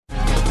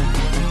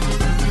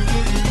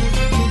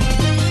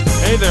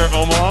there,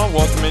 Omaha.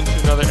 Welcome into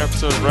another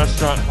episode of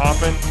Restaurant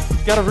Hoppin'.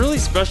 Got a really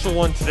special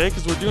one today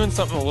because we're doing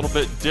something a little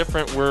bit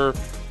different. We're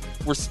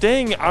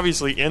staying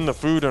obviously in the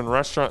food and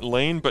restaurant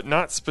lane, but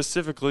not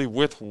specifically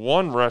with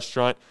one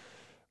restaurant.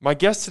 My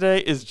guest today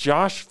is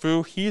Josh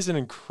Fu. He's an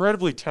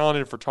incredibly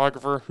talented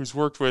photographer who's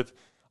worked with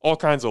all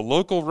kinds of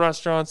local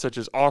restaurants such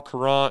as Au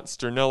Courant,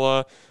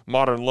 Sternilla,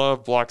 Modern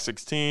Love, Block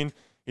 16.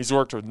 He's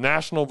worked with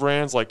national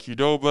brands like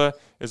Qdoba,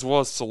 as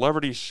well as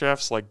celebrity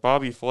chefs like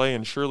Bobby Flay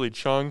and Shirley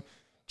Chung.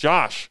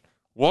 Josh,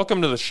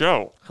 welcome to the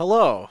show.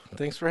 Hello.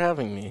 Thanks for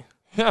having me.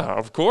 Yeah,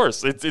 of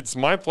course. It's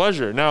my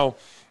pleasure. Now,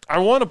 I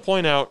want to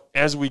point out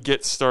as we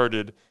get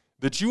started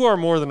that you are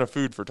more than a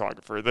food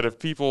photographer, that if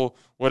people,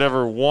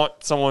 whatever,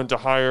 want someone to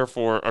hire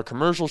for a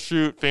commercial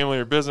shoot, family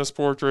or business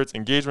portraits,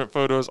 engagement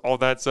photos, all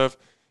that stuff,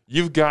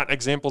 you've got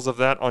examples of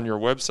that on your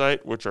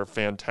website, which are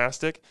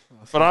fantastic.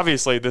 But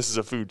obviously, this is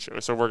a food show,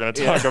 so we're going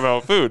to talk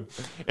about food.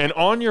 And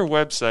on your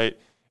website,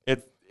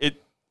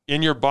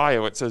 in your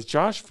bio, it says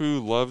Josh Fu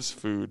loves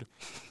food,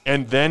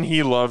 and then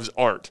he loves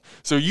art.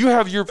 So you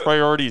have your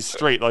priorities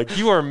straight. Like,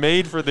 you are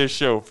made for this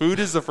show. Food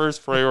is the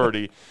first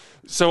priority.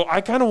 So I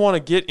kind of want to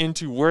get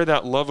into where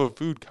that love of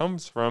food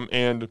comes from.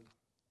 And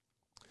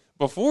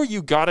before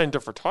you got into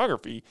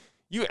photography,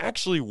 you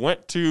actually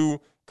went to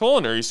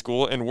culinary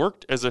school and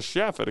worked as a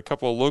chef at a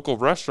couple of local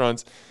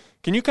restaurants.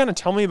 Can you kind of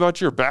tell me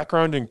about your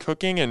background in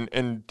cooking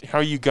and how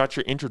you got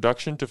your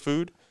introduction to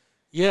food?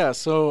 Yeah,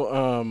 so,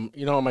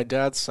 on my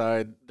dad's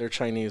side, they're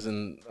Chinese,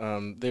 and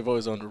they've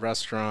always owned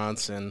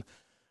restaurants, and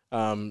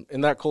in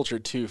that culture,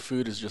 too,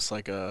 food is just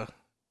like how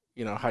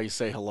you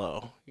say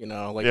hello, in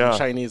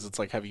Chinese, it's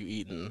like, have you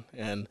eaten?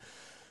 And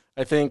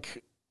I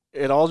think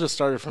it all just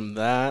started from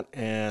that,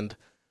 and,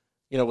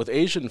 with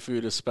Asian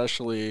food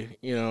especially,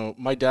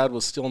 my dad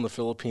was still in the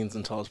Philippines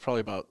until I was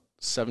probably about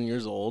 7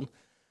 years old,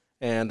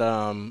 and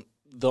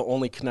the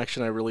only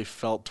connection I really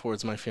felt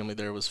towards my family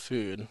there was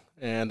food.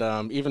 And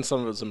even some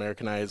of it was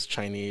Americanized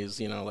Chinese,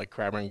 like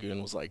crab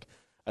rangoon was like,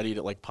 I'd eat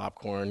it like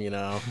popcorn,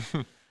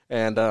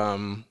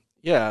 And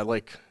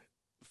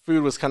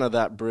food was kind of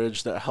that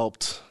bridge that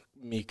helped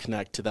me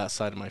connect to that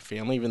side of my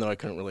family, even though I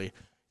couldn't really,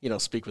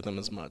 speak with them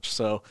as much.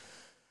 So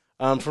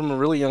from a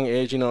really young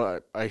age,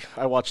 I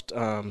watched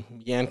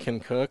Yan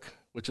Can Cook,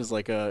 which is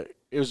it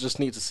was just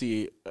neat to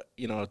see,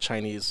 a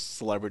Chinese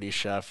celebrity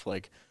chef,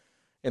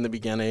 in the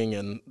beginning,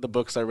 and the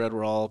books I read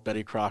were all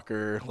Betty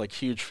Crocker,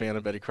 huge fan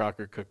of Betty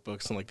Crocker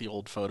cookbooks and the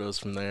old photos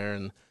from there.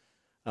 And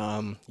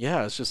I'm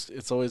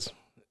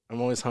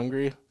always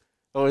hungry,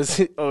 always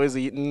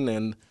eating.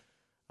 And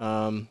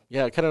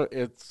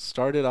it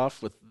started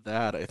off with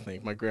that. I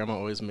think my grandma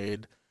always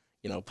made,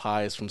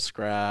 pies from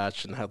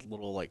scratch and had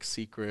little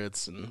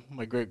secrets. And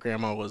my great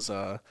grandma was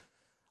a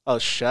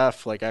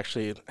chef,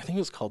 actually, I think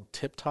it was called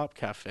Tip Top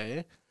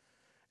Cafe.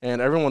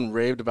 And everyone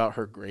raved about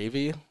her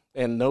gravy.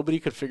 And nobody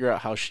could figure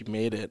out how she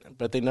made it,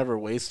 but they never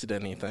wasted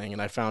anything.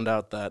 And I found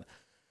out that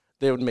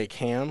they would make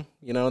ham,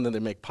 and then they'd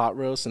make pot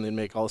roast, and they'd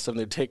make all of a sudden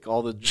they'd take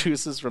all the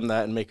juices from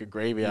that and make a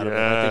gravy out of it.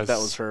 I think that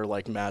was her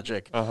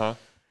magic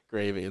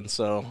gravy. And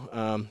so,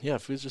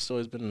 food's just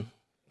always been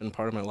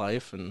part of my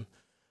life. And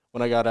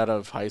when I got out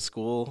of high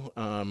school,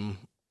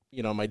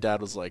 my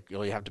dad was like,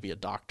 "Oh, you have to be a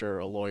doctor or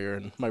a lawyer,"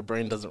 and my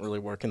brain doesn't really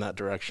work in that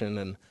direction.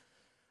 And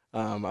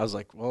I was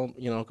like, "Well,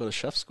 I'll go to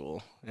chef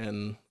school."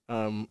 And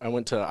I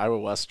went to Iowa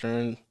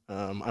Western.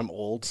 I'm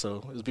old, so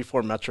it was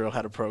before Metro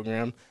had a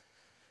program.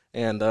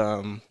 And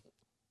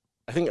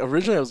I think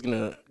originally I was going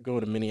to go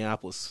to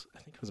Minneapolis. I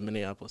think it was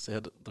Minneapolis. They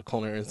had the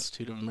Culinary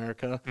Institute of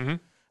America. Mm-hmm. And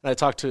I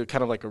talked to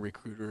kind of like a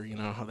recruiter,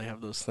 how they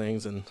have those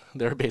things. And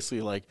they're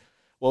basically like,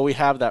 well, we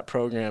have that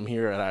program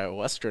here at Iowa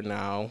Western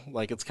now.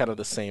 It's kind of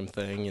the same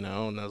thing, And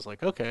I was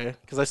like, okay.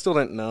 Because I still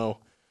didn't know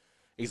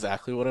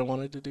exactly what I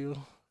wanted to do.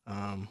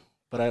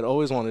 But I'd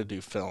always wanted to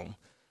do film.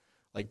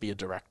 Be a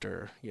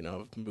director,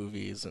 of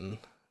movies, and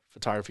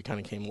photography kind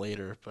of came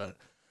later. But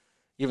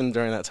even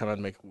during that time, I'd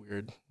make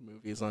weird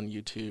movies on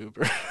YouTube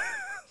or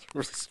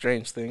really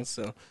strange things.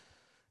 So,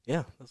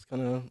 yeah, that's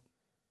kind of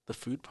the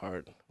food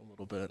part a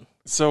little bit.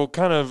 So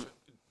kind of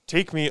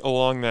take me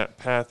along that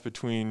path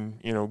between,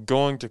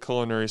 going to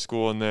culinary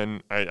school and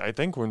then I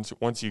think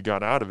once you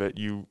got out of it,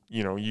 you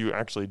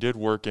actually did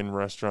work in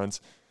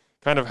restaurants.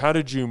 Kind of how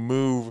did you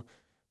move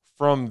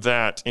from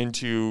that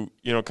into,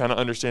 kind of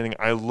understanding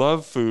I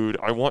love food,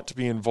 I want to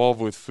be involved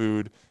with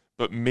food,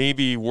 but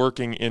maybe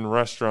working in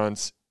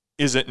restaurants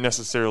isn't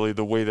necessarily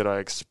the way that I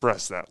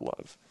express that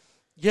love?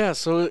 Yeah,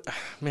 so,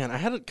 man, I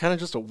had kind of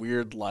just a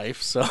weird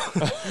life. So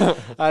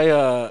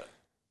I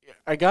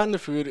got into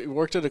food,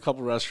 worked at a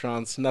couple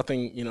restaurants,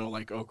 nothing,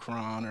 like Au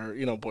Courant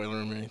or, Boiler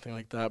Room or anything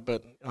like that.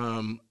 But,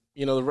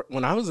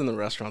 when I was in the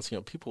restaurants,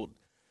 people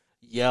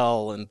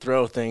yell and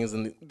throw things,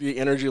 and the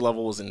energy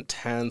level was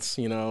intense,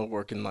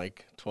 working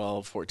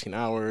 12, 14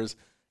 hours,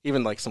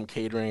 even some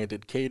catering. I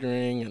did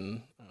catering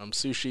and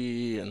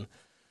sushi and a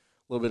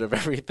little bit of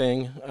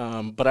everything.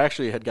 But I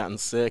actually had gotten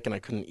sick and I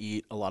couldn't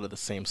eat a lot of the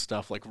same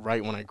stuff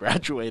right when I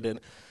graduated.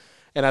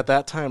 And at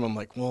that time I'm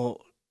like,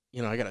 well,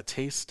 I got to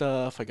taste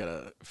stuff. I got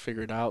to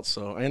figure it out.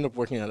 So I ended up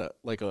working at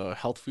a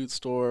health food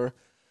store.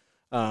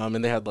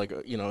 And they had like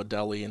a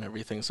deli and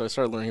everything. So I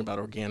started learning about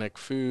organic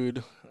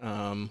food,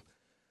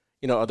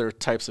 other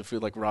types of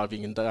food like raw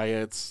vegan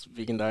diets,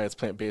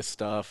 plant-based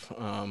stuff,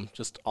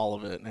 just all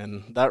of it.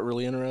 And that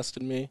really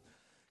interested me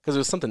because it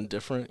was something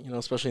different,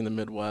 especially in the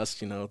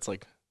Midwest. It's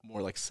like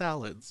more like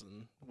salads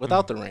and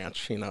without the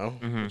ranch,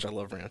 which I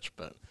love ranch.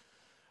 But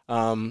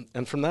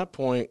and from that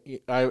point,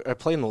 I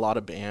played in a lot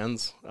of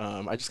bands.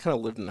 I just kind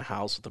of lived in a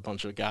house with a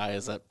bunch of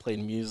guys that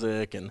played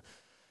music and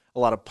a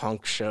lot of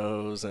punk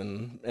shows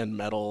and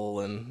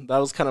metal, and that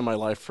was kind of my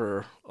life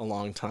for a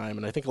long time.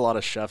 And I think a lot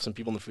of chefs and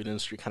people in the food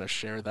industry kind of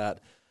share that.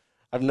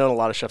 I've known a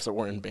lot of chefs that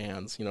weren't in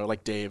bands,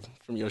 like Dave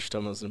from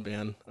Yoshitomo was in a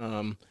band.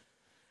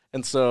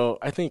 And so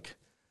I think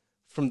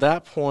from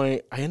that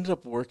point, I ended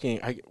up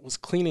I was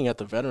cleaning at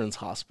the Veterans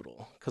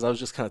Hospital because I was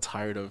just kind of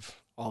tired of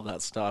all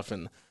that stuff.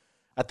 And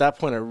at that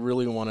point, I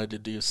really wanted to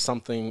do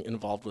something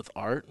involved with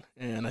art.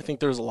 And I think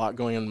there was a lot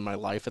going on in my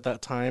life at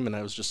that time, and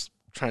I was just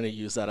trying to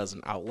use that as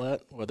an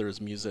outlet, whether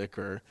it's music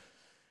or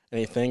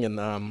anything.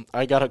 And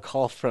I got a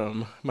call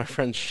from my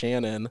friend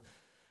Shannon,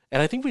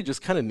 and I think we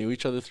just kind of knew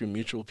each other through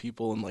mutual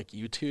people and like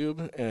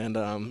YouTube.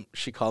 And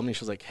she called me.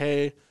 She was like,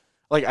 "Hey,"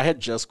 like I had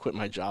just quit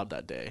my job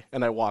that day,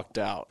 and I walked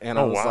out, and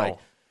I was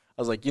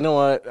like, you know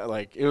what?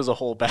 Like it was a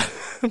whole bad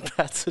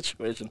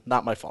situation,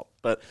 not my fault,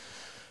 but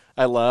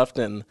I left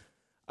and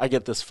I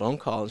get this phone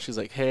call, and she's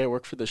like, "Hey, I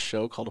work for this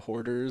show called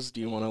Hoarders.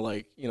 Do you want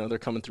to they're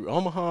coming through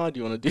Omaha. Do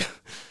you want to do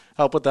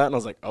help with that?" And I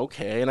was like,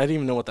 "Okay." And I didn't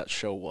even know what that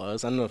show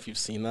was. I don't know if you've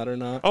seen that or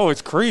not. Oh,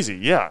 it's crazy.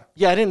 Yeah.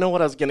 Yeah, I didn't know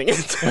what I was getting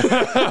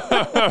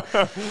into.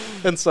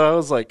 And so I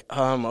was like,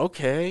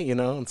 okay,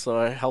 And so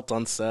I helped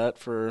on set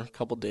for a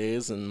couple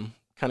days and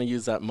kind of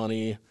used that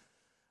money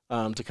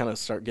to kind of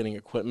start getting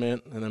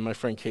equipment. And then my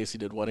friend Casey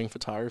did wedding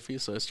photography,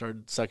 so I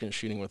started second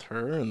shooting with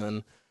her. And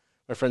then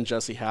my friend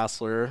Jesse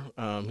Hassler,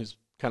 who's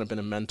kind of been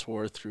a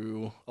mentor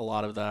through a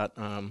lot of that,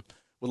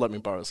 would let me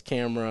borrow his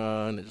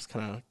camera, and it just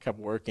kind of kept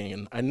working.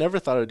 And I never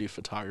thought I'd do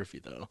photography,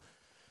 though.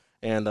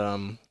 And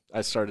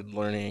I started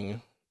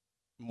learning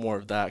more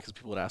of that because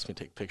people would ask me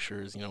to take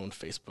pictures, when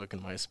Facebook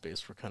and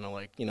MySpace were kind of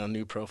like,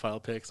 new profile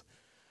pics.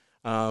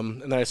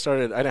 And then I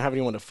didn't have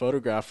anyone to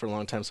photograph for a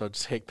long time, so I'd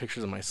just take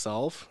pictures of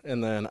myself,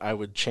 and then I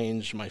would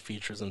change my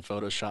features in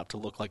Photoshop to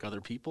look like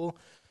other people.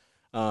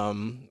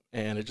 And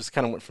it just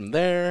kind of went from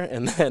there.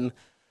 And then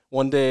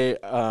one day,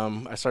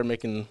 I started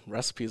making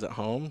recipes at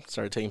home,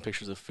 started taking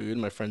pictures of food.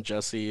 My friend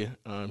Jesse,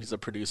 he's a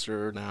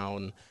producer now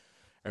and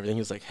everything.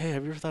 He was like, "Hey,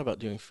 have you ever thought about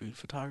doing food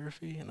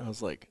photography?" And I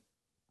was like,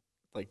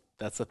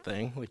 that's a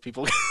thing? Like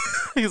people,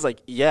 he's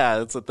like,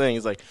 "Yeah, it's a thing."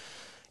 He's like,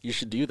 "You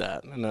should do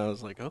that." And I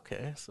was like,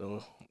 okay.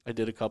 So I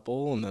did a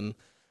couple, and then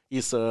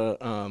Issa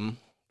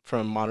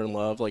from Modern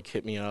Love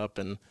hit me up,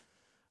 and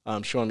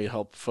she wanted me to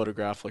help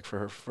photograph for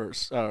her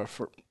first,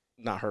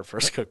 not her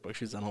first cookbook.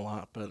 She's done a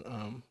lot, but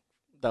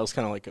that was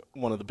kind of like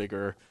one of the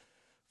bigger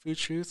food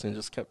shoots, and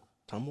just kept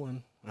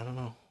tumbling. I don't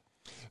know.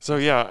 So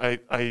yeah,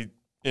 I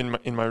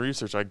in my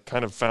research, I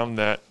kind of found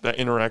that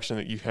interaction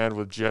that you had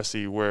with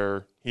Jesse,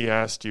 where he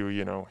asked you,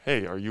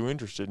 "Hey, are you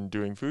interested in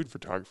doing food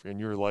photography?" And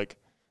you were like,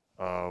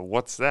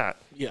 "What's that?"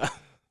 Yeah.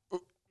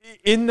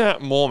 In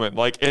that moment,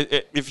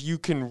 if you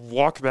can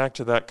walk back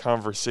to that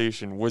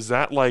conversation, was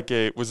that like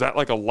a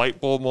light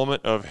bulb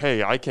moment of,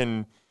 "Hey,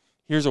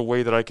 here's a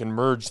way that I can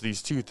merge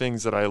these two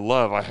things that I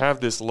love. I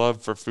have this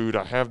love for food.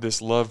 I have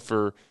this love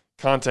for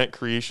content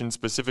creation,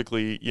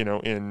 specifically,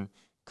 in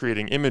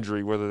creating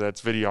imagery, whether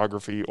that's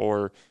videography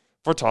or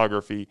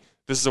photography.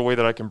 This is a way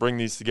that I can bring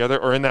these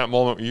together." Or in that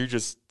moment, were you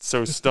just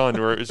so stunned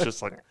where it's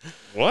just like,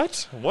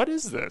 what? What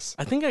is this?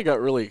 I think I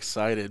got really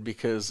excited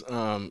because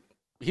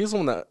he's the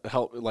one that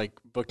helped,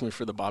 booked me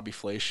for the Bobby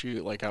Flay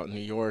shoot, out in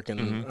New York.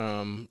 And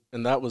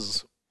and that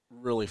was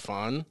really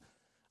fun.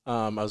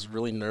 I was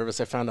really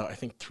nervous. I found out, I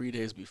think 3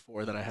 days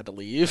before, that I had to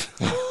leave.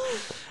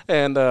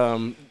 And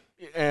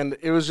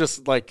it was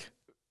just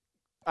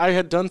I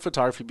had done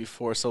photography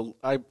before, so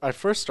I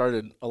first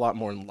started a lot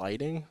more in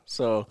lighting.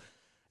 So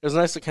it was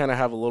nice to kind of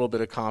have a little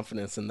bit of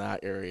confidence in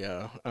that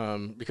area,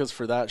 because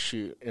for that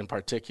shoot in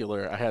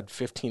particular, I had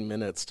 15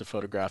 minutes to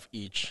photograph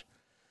each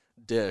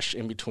dish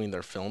in between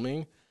their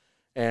filming.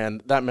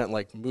 And that meant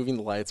moving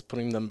the lights,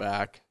 putting them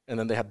back, and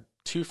then they had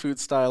 2 food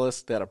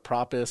stylists, they had a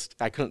propist.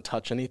 I couldn't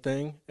touch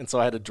anything, and so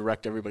I had to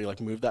direct everybody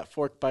move that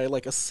fork by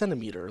a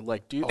centimeter,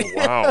 do. Oh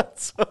wow!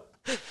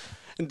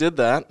 And did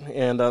that,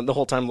 and the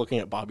whole time looking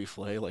at Bobby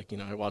Flay,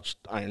 I watched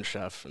Iron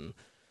Chef and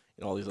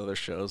all these other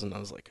shows, and I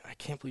was like, I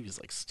can't believe he's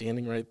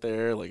standing right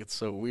there, it's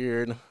so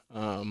weird.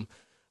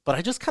 But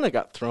I just kind of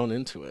got thrown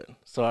into it,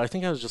 so I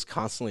think I was just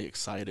constantly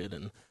excited,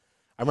 and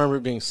I remember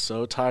being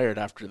so tired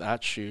after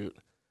that shoot,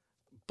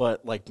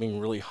 but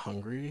being really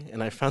hungry,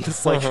 and I found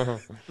this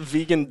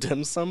vegan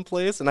dim sum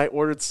place, and I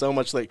ordered so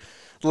much. The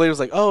lady was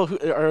like, "Oh,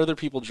 are other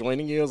people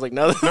joining you?" I was like,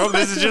 "No,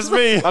 this is just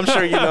me." I'm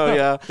sure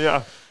yeah,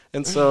 yeah.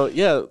 And so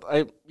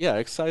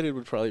excited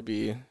would probably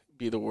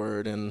be the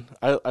word, and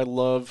I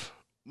love,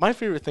 my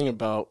favorite thing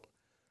about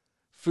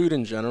food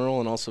in general,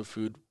 and also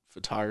food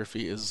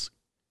photography, is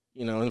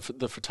in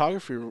the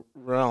photography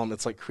realm,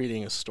 it's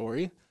creating a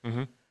story.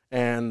 Mm-hmm.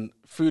 And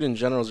food in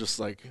general is just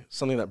like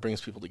something that brings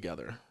people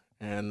together.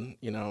 And,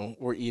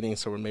 we're eating,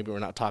 so maybe we're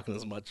not talking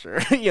as much, or,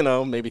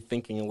 maybe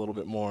thinking a little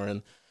bit more.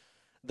 And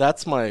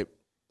that's my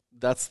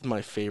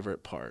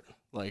favorite part.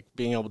 Like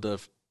being able to,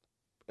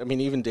 I mean,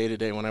 even day to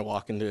day when I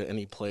walk into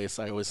any place,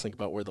 I always think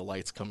about where the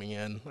light's coming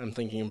in. I'm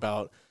thinking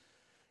about,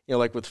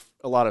 like with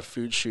a lot of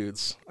food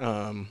shoots,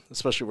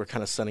 especially we're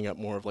kind of setting up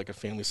more of like a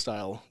family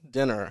style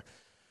dinner.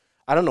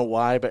 I don't know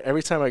why, but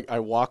every time I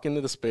walk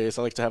into the space,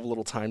 I like to have a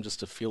little time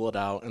just to feel it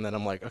out. And then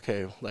I'm like,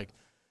 okay, like,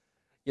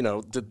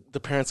 did the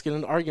parents get in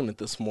an argument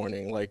this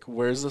morning? Like,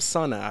 where's the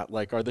sun at?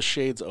 Like, are the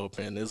shades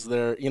open? Is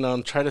there,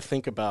 I'm trying to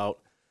think about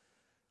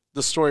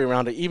the story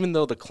around it. Even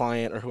though the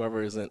client or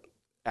whoever isn't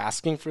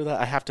asking for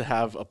that, I have to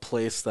have a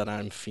place that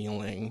I'm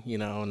feeling,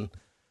 and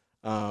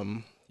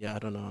yeah, I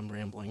don't know. I'm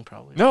rambling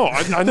probably. No,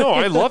 I know.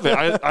 I love it.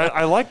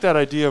 I like that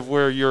idea of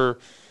where you're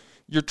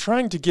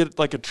trying to get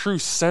like a true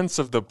sense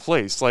of the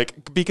place.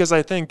 Like, because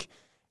I think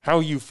how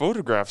you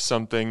photograph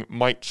something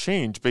might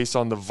change based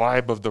on the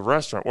vibe of the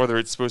restaurant, whether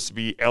it's supposed to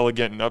be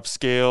elegant and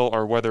upscale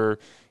or whether,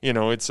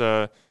 it's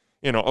a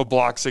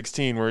block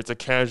 16 where it's a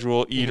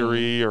casual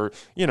eatery or,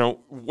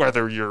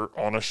 whether you're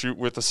on a shoot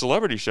with a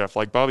celebrity chef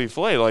like Bobby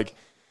Flay, like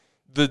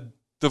the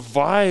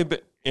vibe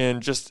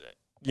and just,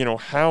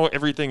 how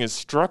everything is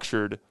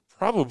structured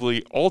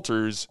probably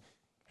alters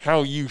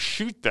how you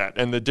shoot that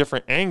and the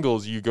different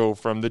angles you go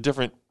from, the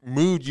different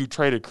mood you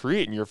try to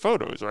create in your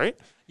photos, right?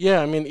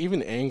 Yeah, I mean,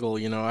 even angle,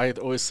 I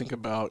always think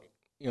about,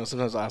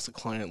 sometimes I ask a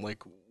client,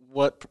 like,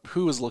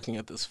 who is looking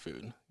at this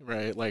food,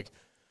 right? Like,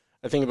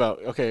 I think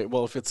about, okay,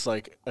 well, if it's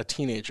like a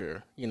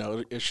teenager,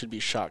 it should be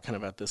shot kind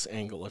of at this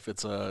angle. If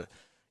it's a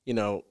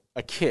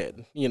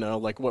kid,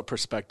 like what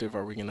perspective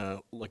are we going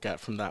to look at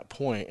from that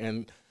point?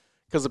 And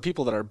because the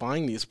people that are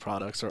buying these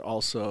products are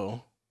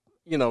also,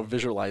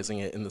 visualizing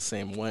it in the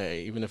same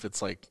way, even if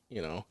it's like,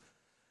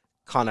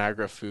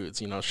 ConAgra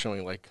Foods,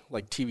 showing like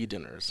TV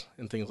dinners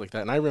and things like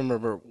that. And I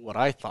remember what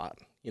I thought,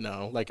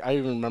 like I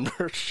even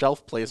remember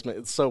shelf placement.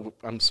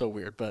 I'm so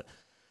weird, but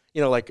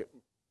like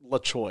La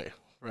Choy,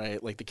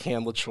 right? Like the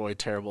canned La Choy,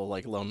 terrible,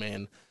 like lo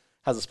mein,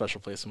 has a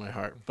special place in my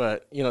heart.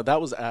 But,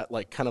 that was at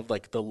like kind of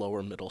like the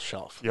lower middle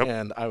shelf. Yep.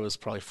 And I was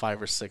probably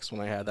 5 or 6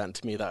 when I had that. And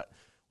to me, that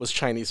was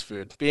Chinese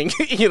food. Being,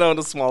 in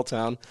a small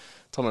town,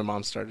 until my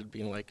mom started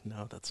being like,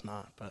 no, that's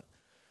not. But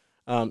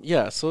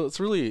yeah, so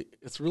it's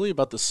really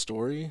about the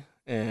story.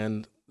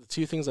 And the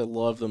two things I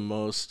love the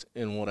most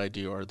in what I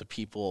do are the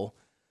people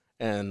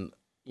and,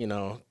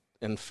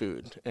 and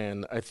food.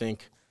 And I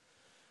think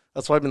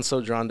that's why I've been so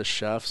drawn to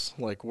chefs,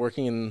 like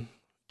working in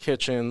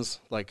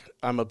kitchens. Like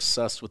I'm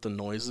obsessed with the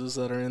noises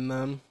that are in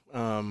them.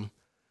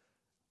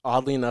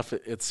 Oddly enough,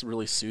 it's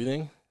really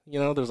soothing.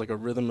 There's like a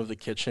rhythm of the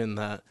kitchen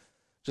that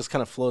just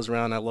kind of flows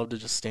around. I love to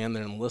just stand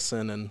there and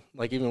listen. And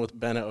like even with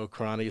Ben at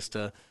O'Krahn, I used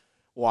to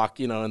walk,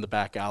 in the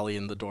back alley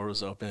and the door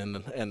was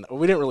open. And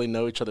we didn't really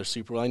know each other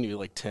super well. I knew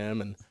like Tim,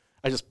 and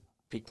I just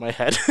peeked my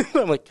head.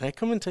 I'm like, can I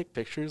come and take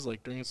pictures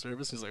like during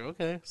service? He's like,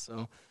 okay.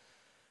 So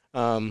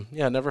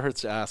yeah, it never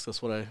hurts to ask.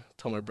 That's what I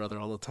tell my brother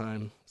all the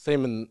time.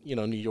 Same in,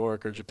 New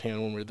York or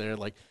Japan when we're there.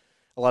 Like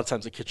a lot of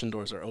times the kitchen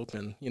doors are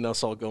open,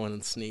 so I'll go in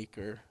and sneak.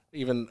 Or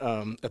even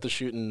at the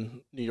shoot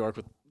in New York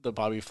with the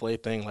Bobby Flay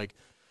thing, like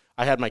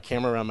I had my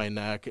camera around my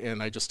neck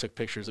and I just took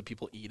pictures of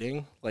people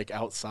eating like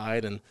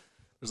outside, and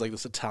there's like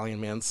this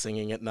Italian man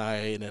singing at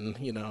night, and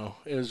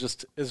it's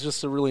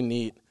just a really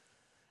neat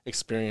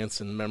experience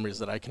and memories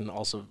that I can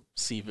also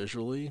see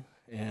visually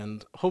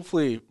and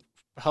hopefully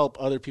help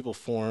other people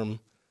form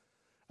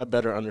a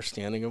better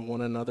understanding of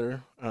one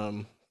another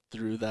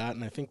through that.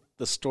 And I think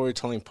the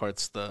storytelling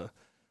part's the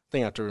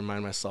thing I have to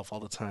remind myself all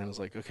the time is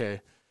like,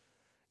 okay,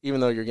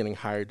 even though you're getting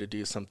hired to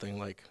do something,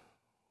 like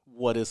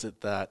what is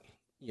it that,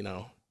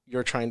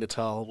 you're trying to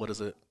tell? What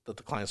is it that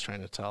the client's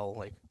trying to tell?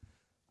 Like,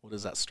 what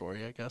is that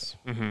story, I guess?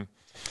 Mm-hmm.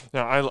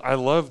 Now, I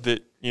love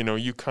that,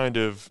 you kind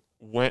of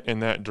went in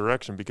that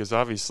direction because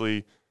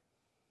obviously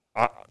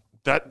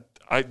that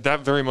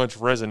very much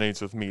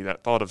resonates with me,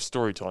 that thought of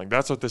storytelling.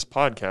 That's what this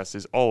podcast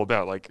is all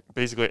about. Like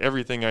basically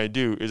everything I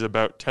do is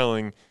about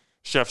telling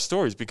chef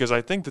stories because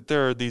I think that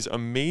there are these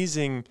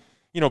amazing,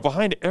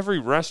 behind every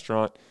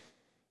restaurant,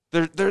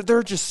 there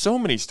are just so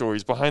many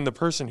stories behind the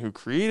person who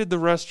created the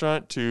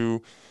restaurant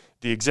to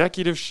the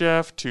executive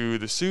chef to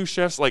the sous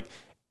chefs. Like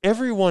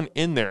everyone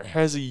in there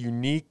has a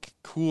unique,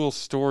 cool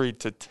story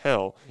to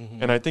tell.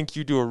 Mm-hmm. And I think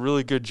you do a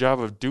really good job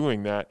of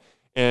doing that.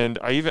 And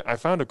I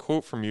found a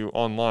quote from you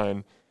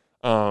online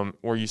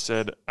where you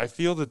said, I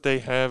feel that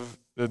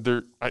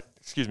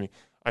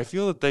I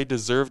feel that they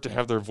deserve to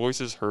have their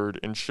voices heard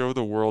and show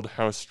the world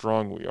how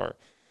strong we are.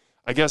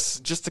 I guess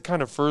just to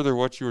kind of further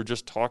what you were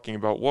just talking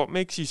about, what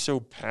makes you so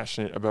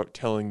passionate about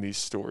telling these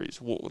stories?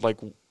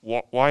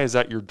 Why is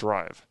that your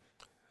drive?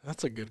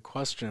 That's a good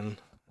question.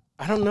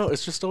 I don't know.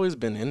 It's just always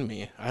been in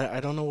me. I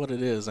don't know what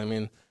it is. I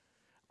mean,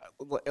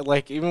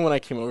 like even when I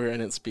came over here, I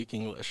didn't speak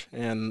English.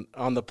 And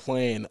on the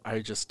plane, I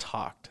just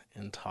talked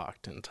and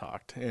talked and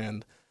talked.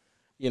 And,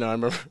 I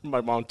remember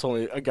my mom told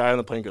me, a guy on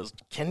the plane goes,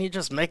 "Can you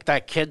just make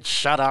that kid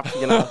shut up?"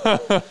 You know.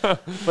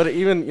 But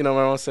even, my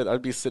mom said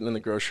I'd be sitting in the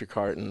grocery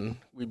cart and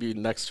we'd be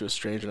next to a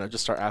stranger and I'd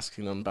just start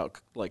asking them about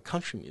like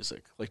country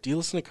music. Like, do you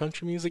listen to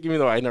country music? Even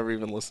though I never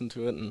even listened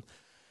to it. And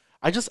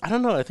I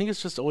don't know. I think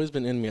it's just always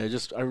been in me. I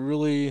just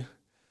really,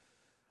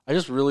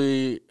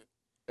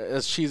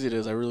 as cheesy it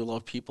is, I really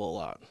love people a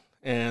lot.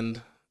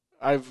 And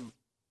I've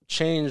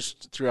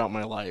changed throughout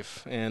my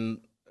life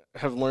and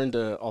have learned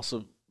to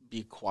also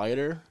be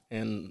quieter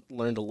and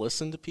learn to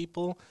listen to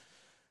people.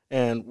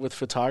 And with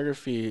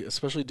photography,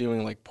 especially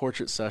doing like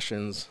portrait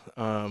sessions,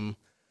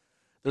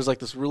 there's like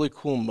this really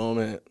cool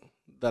moment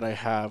that I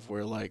have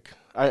where like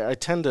I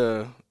tend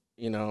to,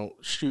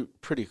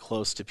 shoot pretty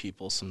close to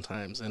people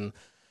sometimes. And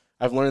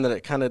I've learned that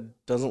it kind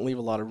of doesn't leave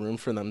a lot of room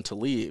for them to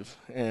leave.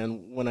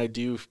 And when I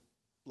do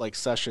like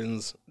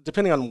sessions,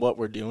 depending on what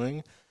we're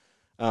doing,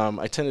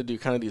 I tend to do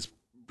kind of these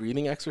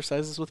breathing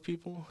exercises with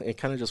people. It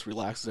kind of just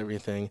relaxes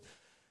everything.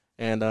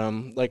 And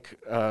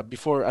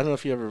before, I don't know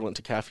if you ever went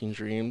to Caffeine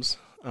Dreams.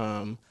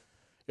 It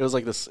was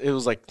like this. It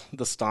was like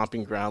the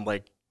stomping ground,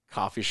 like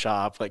coffee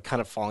shop, like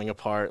kind of falling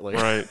apart. Like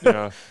Right.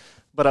 Yeah.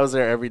 But I was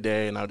there every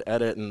day, and I would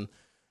edit, and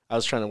I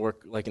was trying to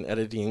work like an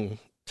editing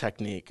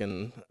technique,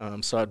 and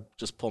so I'd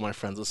just pull my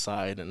friends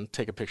aside and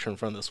take a picture in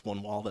front of this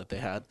one wall that they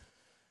had,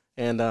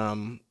 and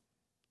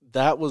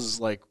that was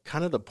like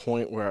kind of the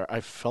point where I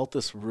felt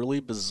this really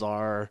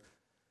bizarre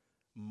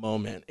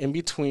moment in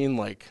between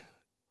like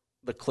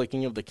the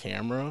clicking of the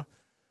camera.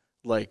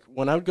 Like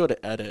when I would go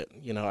to edit,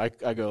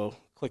 I go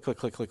click, click,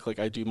 click, click, click.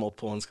 I do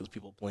multiple ones because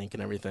people blink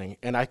and everything.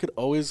 And I could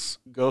always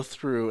go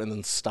through and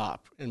then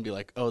stop and be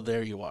like, oh,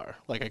 there you are.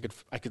 Like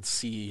I could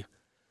see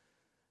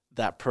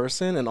that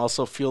person and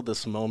also feel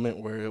this moment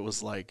where it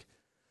was like,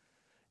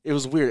 it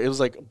was weird. It was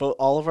like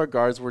all of our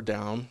guards were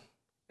down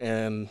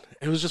and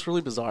it was just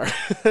really bizarre,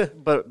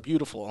 but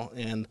beautiful.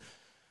 And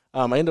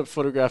I ended up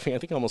photographing, I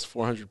think, almost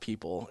 400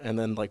 people. And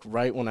then like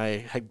right when I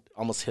had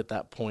almost hit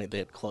that point, they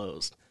had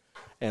closed.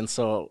 And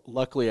so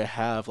luckily I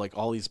have like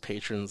all these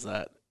patrons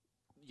that,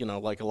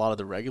 like a lot of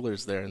the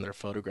regulars there and their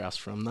photographs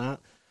from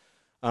that.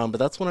 But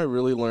that's when I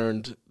really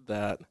learned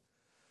that,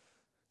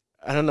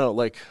 I don't know,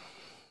 like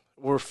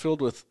we're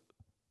filled with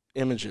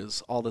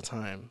images all the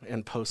time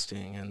and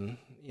posting and,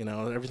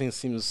 everything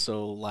seems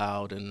so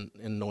loud and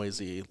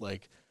noisy,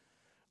 like,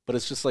 but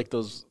it's just like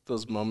those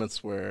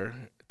moments where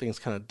things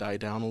kind of die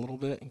down a little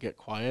bit and get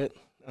quiet,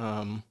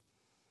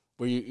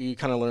 where you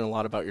kind of learn a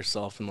lot about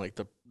yourself and like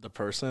the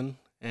person.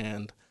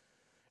 And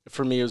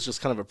for me, it was just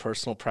kind of a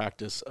personal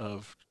practice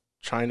of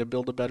trying to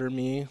build a better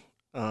me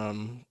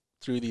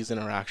through these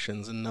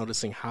interactions and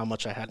noticing how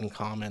much I had in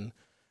common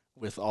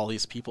with all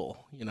these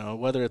people,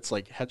 whether it's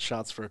like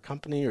headshots for a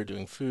company or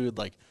doing food,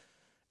 like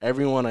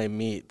everyone I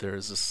meet,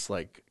 there's this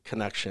like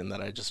connection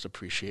that I just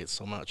appreciate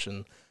so much.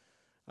 And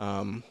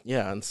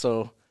and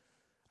so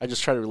I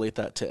just try to relate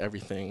that to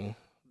everything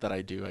that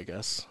I do, I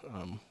guess,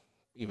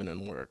 even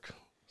in work.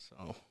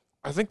 So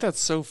I think that's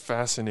so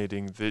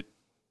fascinating that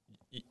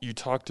you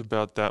talked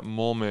about that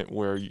moment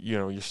where,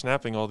 you're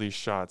snapping all these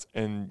shots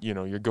and,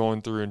 you're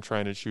going through and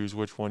trying to choose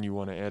which one you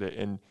want to edit,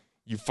 and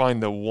you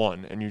find the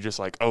one and you're just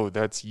like, oh,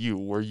 that's you,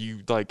 where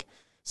you like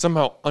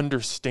somehow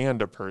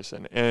understand a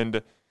person.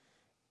 And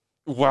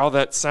while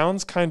that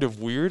sounds kind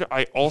of weird,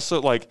 I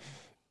also like,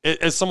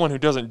 as someone who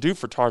doesn't do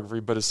photography,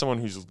 but as someone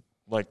who's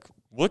like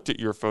looked at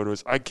your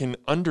photos, I can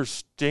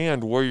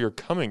understand where you're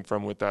coming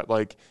from with that.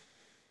 Like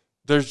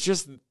there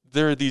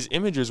are these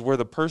images where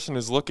the person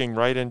is looking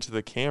right into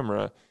the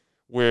camera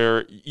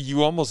where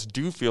you almost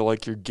do feel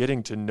like you're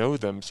getting to know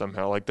them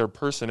somehow, like their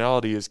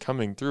personality is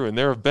coming through. And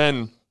there have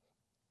been,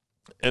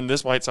 and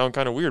this might sound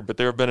kind of weird, but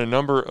there have been a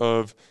number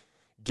of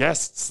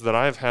guests that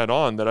I've had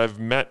on that I've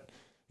met,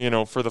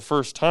 for the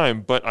first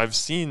time, but I've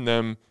seen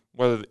them,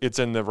 whether it's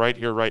in the Right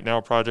Here, Right Now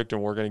project,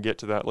 and we're going to get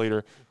to that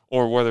later,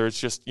 or whether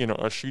it's just,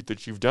 a shoot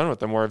that you've done with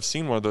them where I've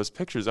seen one of those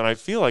pictures and I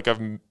feel like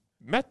I've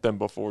met them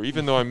before,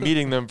 even though I'm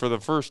meeting them for the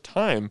first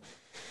time.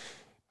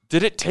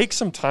 Did it take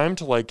some time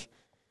to like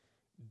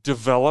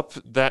develop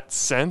that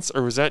sense,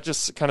 or was that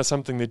just kind of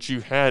something that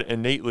you had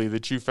innately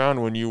that you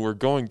found when you were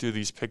going through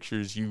these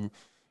pictures, you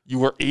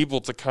were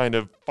able to kind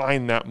of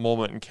find that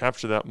moment and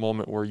capture that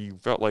moment where you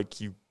felt like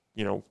you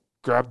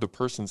grabbed the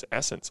person's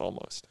essence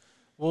almost?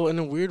 Well, in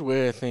a weird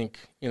way, I think,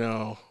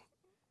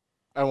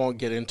 I won't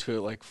get into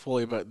it like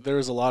fully, but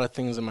there's a lot of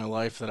things in my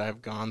life that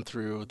I've gone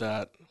through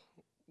that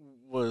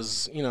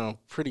was,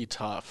 pretty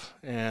tough.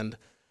 And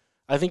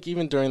I think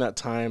even during that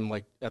time,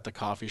 like at the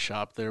coffee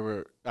shop,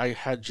 I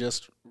had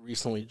just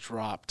recently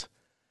dropped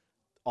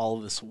all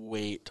of this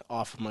weight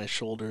off of my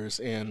shoulders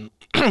and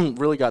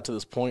really got to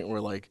this point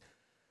where like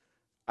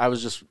I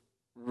was just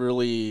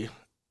really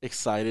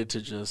excited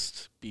to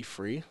just be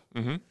free.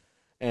 Mm-hmm.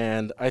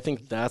 And I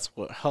think that's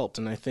what helped.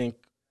 And I think,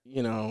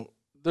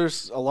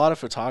 there's a lot of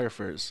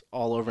photographers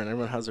all over and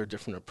everyone has their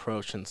different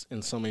approach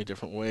in so many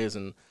different ways.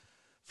 And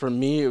for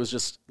me, it was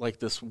just like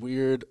this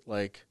weird,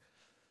 like,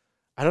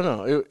 I don't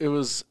know. It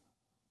was,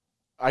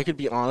 I could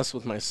be honest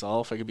with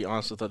myself. I could be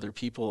honest with other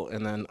people.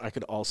 And then I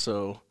could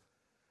also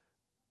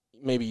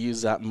maybe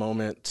use that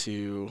moment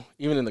to,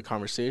 even in the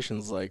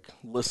conversations, like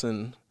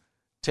listen,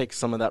 take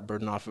some of that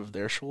burden off of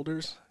their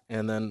shoulders.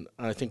 And then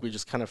I think we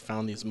just kind of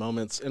found these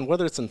moments, and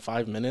whether it's in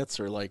 5 minutes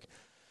or like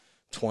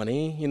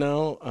 20,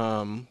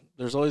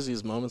 there's always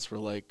these moments where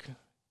like,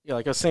 yeah,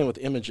 like I was saying with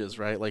images,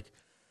 right? Like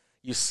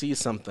you see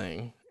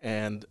something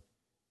and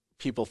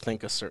people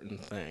think a certain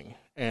thing.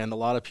 And a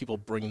lot of people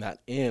bring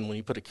that in when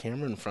you put a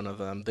camera in front of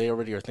them. They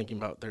already are thinking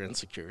about their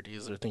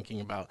insecurities. They're thinking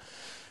about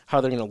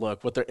how they're going to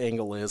look, what their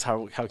angle is,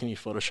 how can you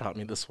Photoshop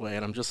me this way?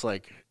 And I'm just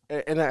like,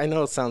 and I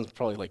know it sounds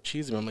probably like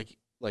cheesy, but I'm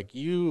like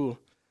you,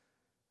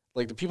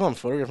 like the people I'm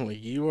photographing,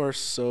 like you are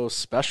so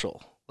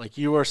special. Like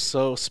you are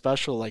so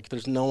special. Like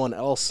there's no one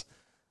else.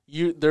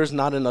 There's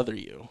not another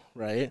you,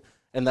 right?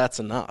 And that's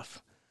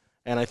enough.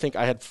 And I think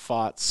I had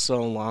fought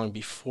so long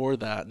before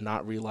that,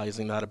 not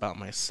realizing that about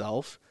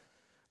myself,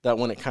 that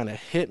when it kind of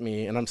hit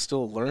me, and I'm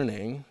still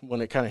learning,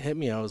 when it kind of hit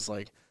me, I was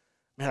like,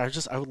 man,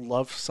 I would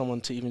love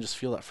someone to even just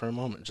feel that for a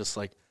moment, just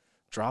like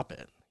drop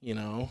it,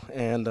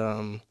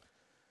 And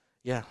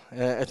yeah,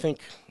 I think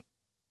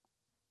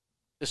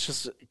it's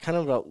just kind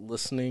of about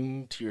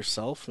listening to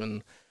yourself.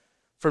 And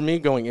for me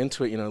going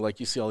into it, like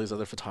you see all these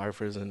other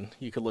photographers and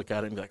you could look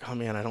at it and be like, oh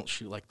man, I don't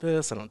shoot like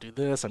this. I don't do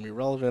this. I'm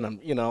irrelevant. I'm,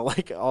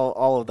 like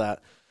all of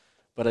that.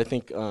 But I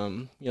think,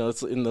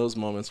 it's in those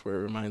moments where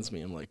it reminds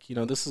me, I'm like,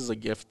 this is a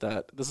gift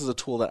this is a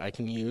tool that I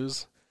can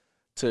use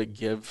to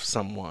give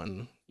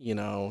someone,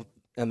 and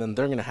then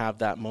they're going to have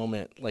that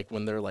moment, like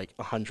when they're like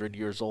 100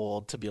 years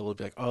old, to be able to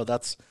be like, oh,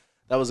 that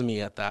was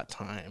me at that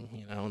time,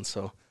 And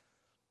so,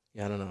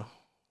 yeah, I don't know.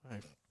 I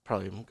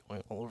probably am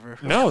going all over.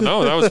 No,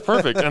 that was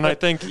perfect. And I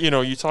think,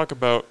 you talk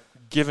about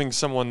giving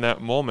someone that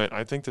moment.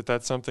 I think that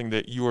that's something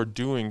that you are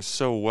doing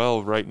so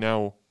well right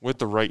now with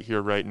the Right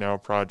Here, Right Now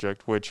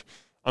project, which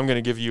I'm going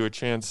to give you a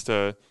chance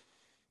to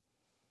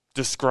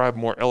describe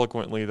more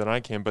eloquently than I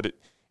can. But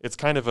it's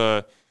kind of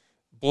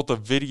both a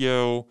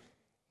video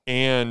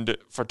and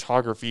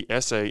photography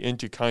essay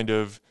into kind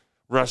of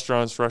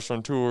restaurants,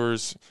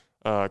 restaurateurs,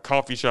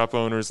 coffee shop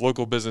owners,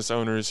 local business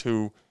owners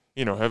who,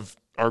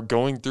 are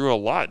going through a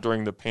lot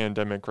during the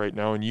pandemic right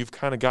now, and you've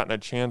kind of gotten a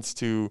chance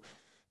to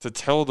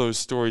tell those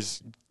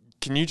stories.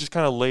 Can you just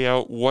kind of lay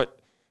out what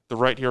the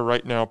Right Here,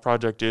 Right Now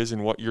project is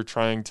and what you're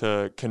trying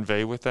to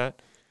convey with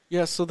that?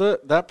 Yeah, so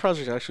that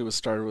project actually was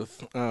started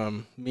with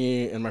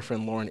me and my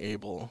friend Lauren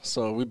Abel.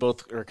 So we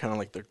both are kind of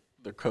like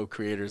the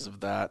co-creators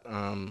of that,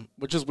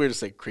 which is weird to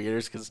say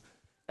creators because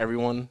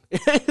everyone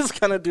is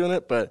kind of doing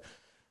it. But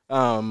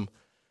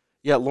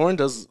yeah, Lauren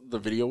does the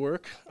video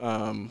work.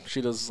 She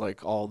does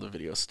like all the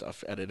video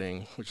stuff,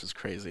 editing, which is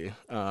crazy.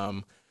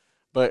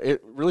 But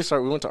it really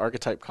started, we went to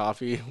Archetype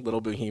Coffee, Little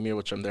Bohemia,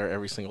 which I'm there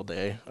every single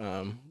day.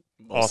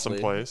 Awesome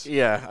place.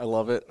 Yeah, I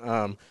love it.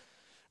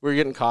 We were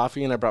getting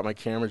coffee, and I brought my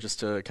camera just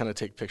to kind of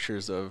take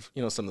pictures of,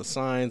 some of the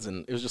signs,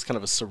 and it was just kind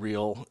of a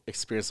surreal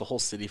experience. The whole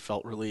city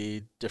felt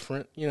really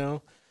different,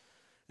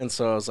 And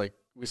so I was like,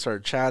 we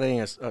started chatting.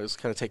 I was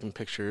kind of taking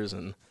pictures,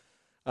 and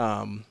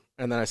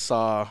then I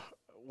saw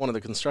one of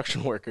the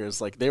construction workers,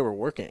 like they were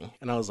working,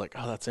 and I was like,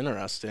 oh, that's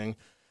interesting.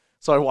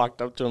 So I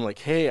walked up to him like,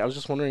 hey, I was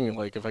just wondering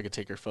like if I could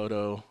take your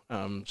photo,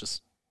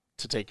 just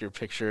to take your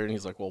picture. And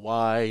he's like, well,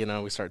 why?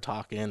 We started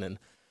talking, and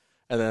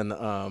then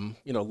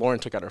Lauren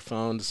took out her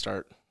phone to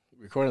start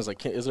recording. I was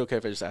like, is it okay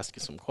if I just ask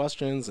you some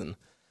questions? And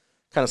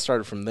kind of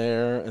started from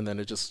there, and then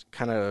it just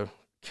kind of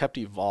kept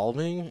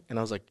evolving. And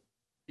I was like,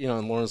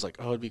 and Lauren's like,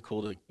 oh, it'd be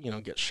cool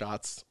to get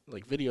shots,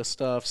 like video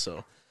stuff.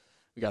 So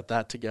we got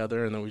that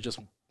together, and then we just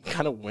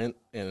kind of went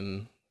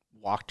and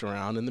walked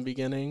around in the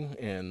beginning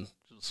and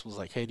just was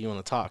like, hey, do you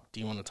want to talk? Do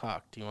you want to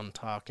talk? Do you want to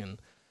talk?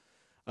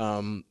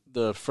 And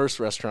the first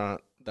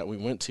restaurant that we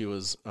went to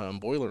was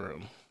Boiler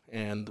Room.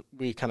 And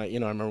we kind of, I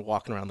remember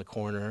walking around the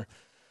corner,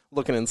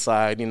 looking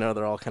inside,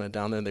 they're all kind of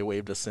down there, and they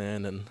waved us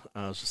in. And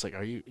I was just like,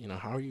 are you,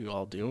 how are you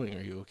all doing?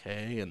 Are you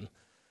okay? And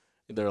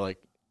they're like,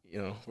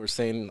 we're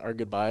saying our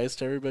goodbyes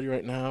to everybody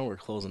right now. We're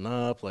closing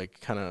up, like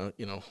kind of,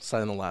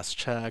 signing the last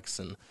checks.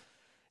 And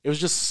it was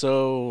just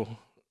so,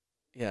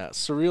 yeah,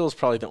 surreal is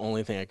probably the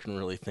only thing I can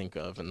really think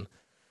of. And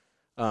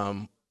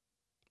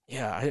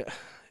yeah,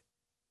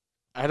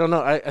 I don't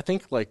know. I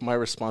think like my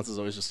response is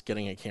always just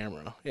getting a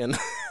camera and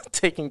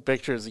taking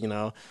pictures,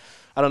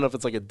 I don't know if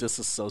it's like a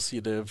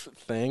disassociative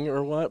thing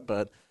or what,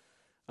 but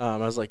I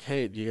was like,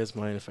 hey, do you guys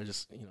mind if I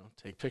just,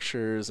 take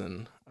pictures?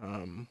 And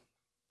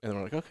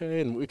we're like,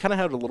 okay. And we kind of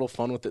had a little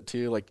fun with it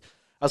too. Like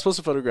I was supposed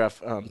to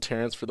photograph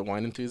Terrence for the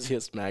Wine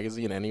Enthusiast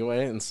magazine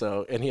anyway.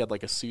 And he had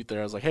like a suit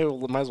there. I was like, hey,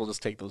 well, might as well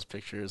just take those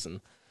pictures.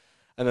 And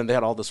then they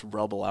had all this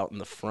rubble out in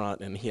the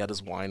front, and he had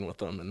his wine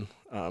with him.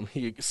 And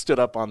he stood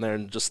up on there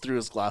and just threw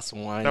his glass of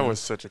wine. That was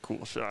such a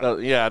cool shot.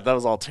 That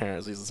was all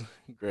Terrence. He's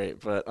great.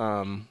 But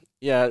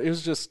yeah, it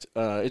was just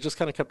it just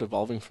kind of kept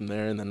evolving from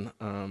there. And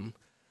then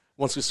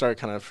once we started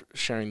kind of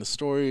sharing the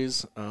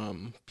stories,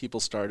 people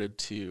started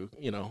to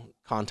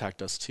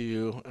contact us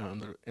too,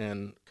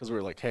 and because we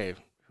were like, hey,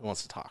 who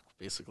wants to talk,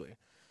 basically.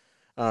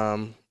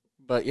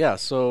 But yeah,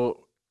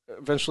 so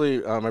eventually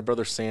my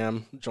brother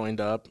Sam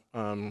joined up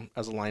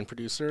as a line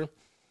producer,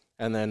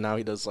 and then now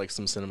he does like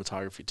some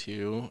cinematography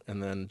too.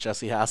 And then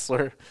Jesse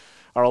Hassler,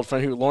 our old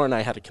friend who Lauren and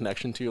I had a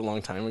connection to a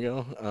long time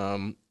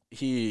ago.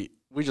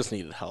 We just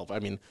needed help. I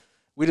mean,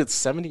 we did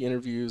 70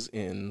 interviews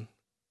in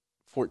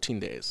 14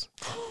 days.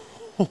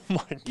 Oh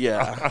my god.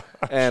 Yeah.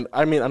 And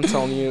I mean, I'm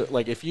telling you,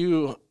 like, if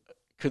you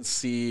could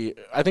see,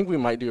 I think we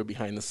might do a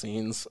behind the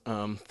scenes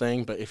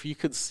thing, but if you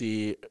could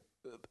see,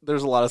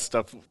 there's a lot of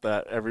stuff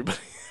that everybody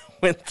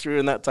went through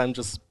in that time,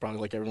 just probably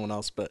like everyone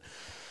else. But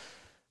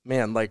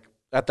man, like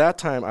at that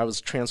time, I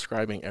was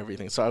transcribing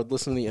everything. So I would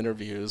listen to the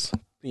interviews,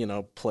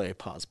 play,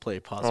 pause,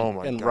 Oh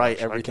my and gosh, write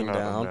everything I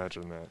cannot down.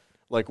 imagine that.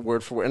 Like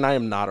word for word. And I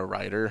am not a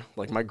writer.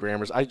 Like my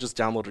grammars, I just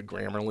downloaded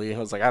Grammarly. I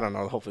was like, I don't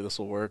know, hopefully this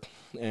will work.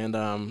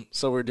 And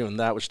so we're doing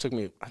that, which took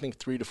me, I think,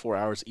 3 to 4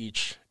 hours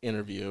each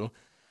interview.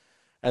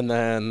 And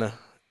then,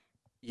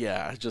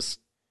 yeah, just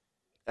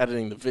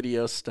editing the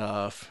video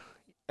stuff,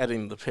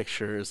 editing the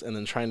pictures, and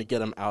then trying to get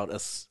them out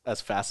as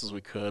fast as we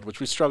could, which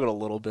we struggled a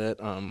little bit.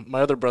 My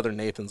other brother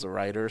Nathan's a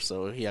writer,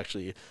 so he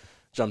actually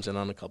jumped in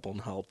on a couple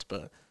and helped.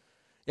 But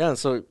yeah, and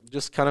so it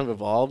just kind of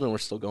evolved, and we're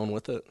still going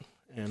with it.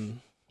 And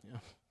yeah.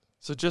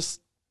 So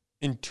just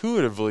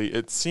intuitively,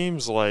 it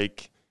seems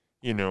like,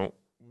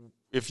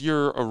 if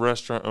you're a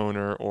restaurant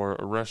owner or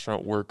a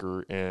restaurant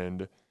worker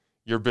and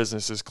your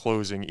business is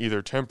closing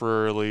either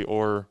temporarily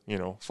or,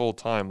 full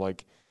time,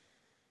 like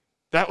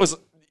that was,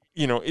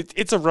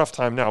 it's a rough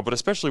time now, but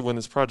especially when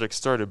this project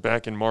started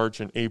back in March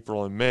and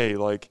April and May,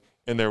 like,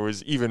 and there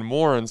was even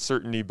more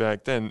uncertainty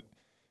back then.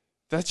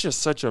 That's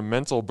just such a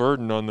mental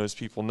burden on those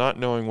people, not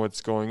knowing what's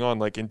going on.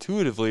 Like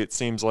intuitively, it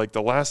seems like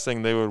the last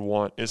thing they would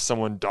want is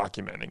someone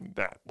documenting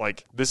that.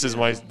 Like this is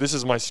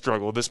my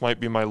struggle. This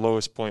might be my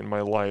lowest point in my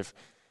life.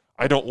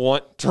 I don't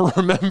want to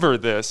remember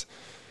this,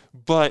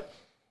 but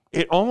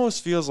it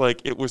almost feels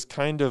like it was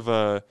kind of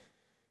a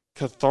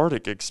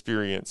cathartic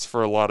experience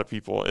for a lot of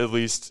people. At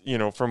least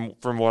from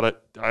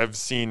what I've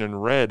seen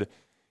and read.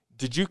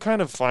 Did you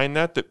kind of find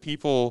that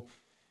people?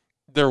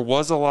 There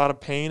was a lot of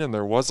pain and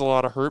there was a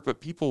lot of hurt,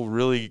 but people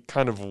really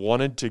kind of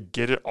wanted to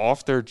get it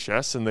off their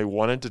chest and they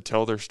wanted to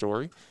tell their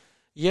story?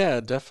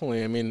 Yeah,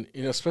 definitely. I mean,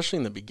 especially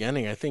in the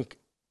beginning, I think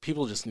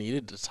people just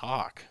needed to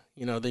talk.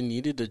 They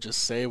needed to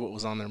just say what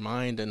was on their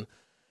mind. And,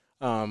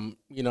 I'm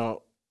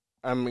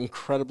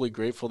incredibly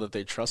grateful that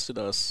they trusted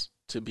us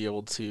to be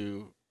able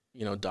to,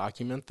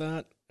 document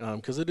that.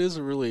 Because it is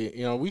a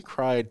really, we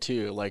cried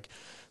too. Like,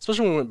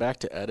 especially when we went back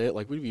to edit,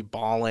 like we'd be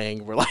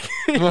bawling. We're like,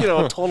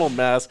 a total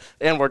mess,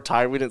 and we're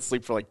tired. We didn't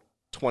sleep for like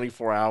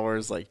 24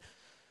 hours. Like,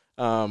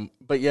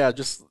 but yeah,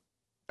 just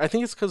I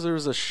think it's because there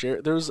was a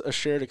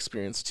shared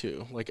experience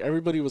too. Like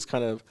everybody was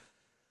kind of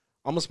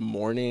almost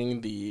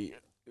mourning the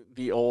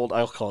old,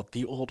 I'll call it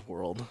the old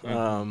world,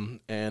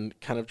 and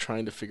kind of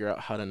trying to figure out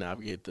how to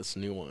navigate this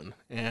new one.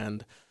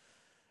 And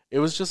it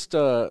was just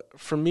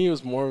for me, it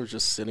was more of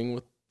just sitting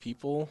with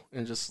people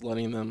and just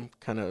letting them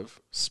kind of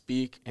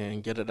speak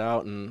and get it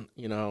out. And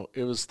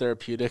it was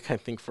therapeutic, I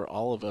think, for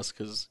all of us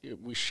because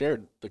we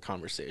shared the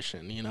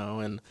conversation,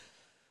 and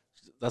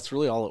that's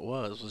really all it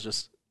was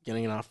just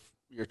getting it off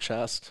your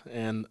chest.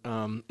 And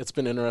it's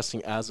been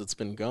interesting as it's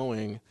been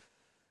going.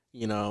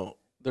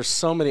 There's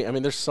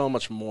so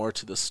much more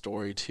to the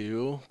story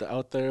too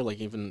out there, like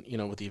even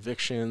with the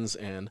evictions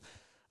and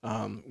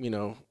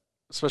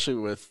especially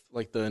with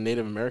like the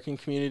Native American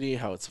community,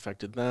 how it's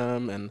affected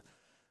them. And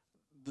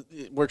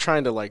we're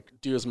trying to like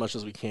do as much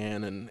as we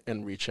can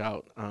and reach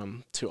out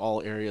to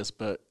all areas,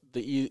 but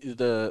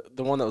the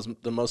one that was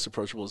the most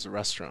approachable is the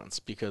restaurants,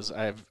 because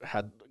I've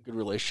had good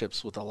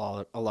relationships with a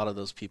lot of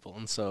those people,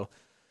 and so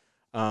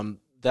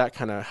that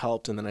kind of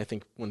helped. And then I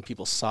think when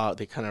people saw it,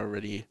 they kind of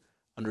already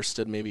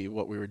understood maybe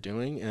what we were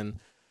doing. And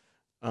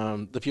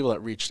the people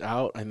that reached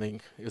out, I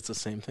think it's the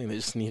same thing. They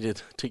just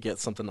needed to get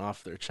something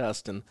off their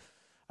chest. And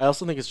I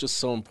also think it's just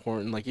so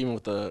important, like even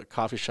with the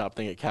coffee shop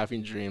thing at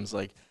Caffeine Dreams,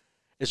 like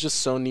it's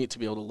just so neat to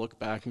be able to look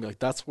back and be like,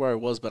 that's where I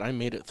was, but I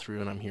made it through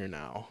and I'm here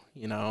now,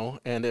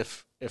 And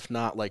if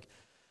not, like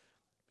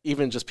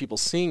even just people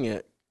seeing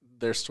it,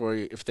 their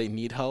story, if they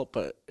need help,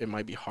 but it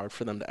might be hard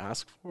for them to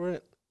ask for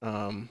it,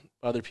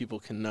 other people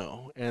can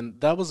know.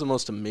 And that was the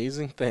most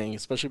amazing thing,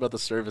 especially about the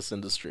service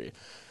industry,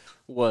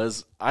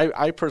 was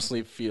I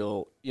personally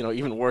feel,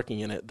 even working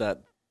in it,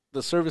 that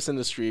the service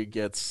industry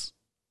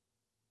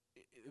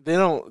they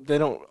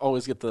don't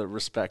always get the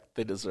respect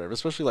they deserve,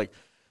 especially like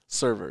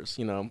servers,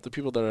 the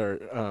people that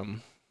are,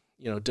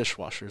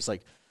 dishwashers.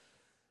 Like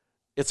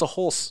it's a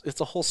whole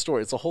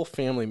story. It's a whole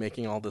family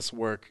making all this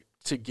work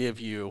to give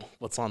you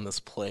what's on this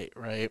plate,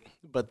 right?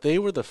 But they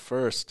were the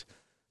first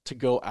to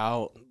go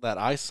out that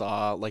I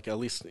saw, like at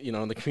least,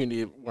 in the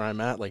community where I'm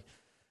at, like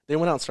they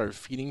went out and started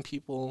feeding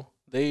people.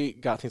 They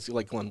got things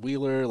like Glenn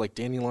Wheeler, like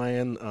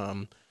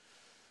Dandelion.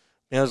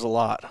 There's a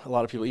lot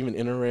of people, even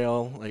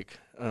Interrail, like,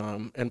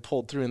 and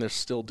pulled through, and they're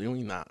still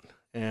doing that.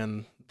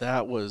 And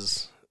that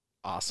was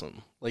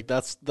awesome. Like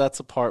that's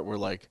a part where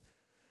like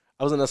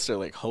I wasn't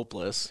necessarily like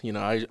hopeless.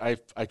 I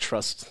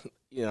trust,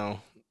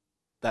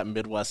 that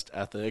Midwest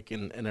ethic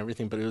and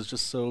everything, but it was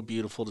just so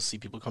beautiful to see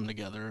people come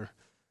together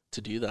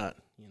to do that,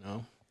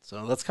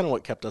 So that's kind of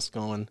what kept us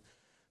going.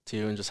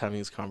 too, and just having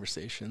these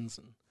conversations.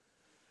 And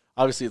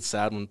obviously, it's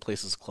sad when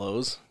places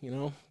close,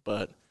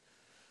 but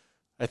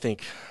I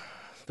think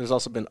there's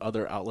also been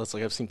other outlets.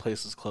 Like I've seen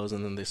places close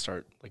and then they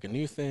start like a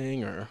new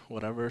thing or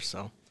whatever.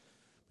 So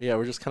yeah,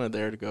 we're just kind of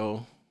there to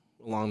go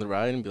along the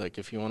ride and be like,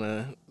 if you want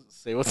to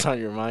say what's on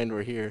your mind,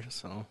 we're here.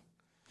 So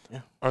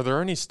yeah. Are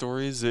there any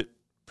stories that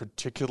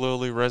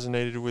particularly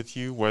resonated with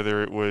you,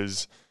 whether it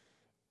was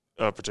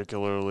a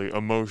particularly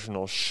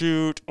emotional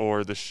shoot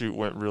or the shoot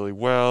went really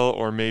well,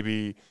 or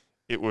maybe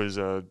it was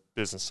a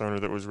business owner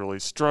that was really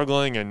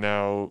struggling and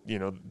now,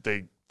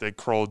 they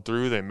crawled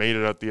through, they made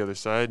it out the other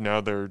side,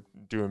 now they're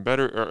doing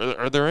better?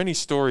 Are there any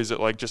stories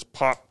that like just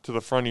pop to the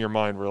front of your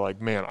mind where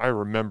like, man, I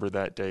remember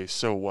that day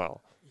so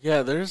well?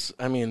 Yeah,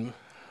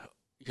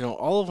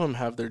 all of them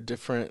have their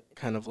different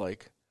kind of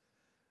like,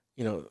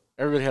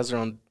 everybody has their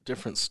own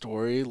different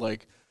story.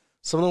 Like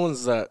some of the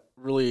ones that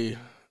really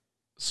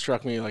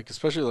struck me, like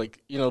especially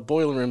like,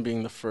 Boiler Room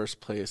being the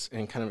first place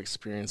and kind of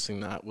experiencing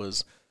that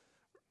was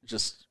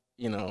just,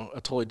 a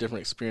totally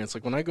different experience.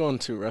 Like when I go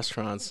into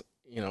restaurants,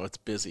 it's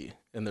busy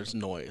and there's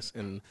noise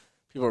and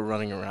people are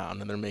running around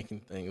and they're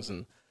making things,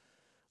 and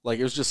like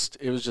it was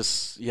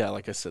just yeah,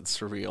 like I said,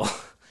 surreal.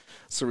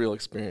 Surreal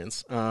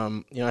experience.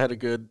 I had a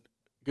good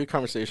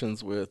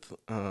conversations with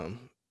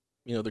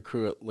the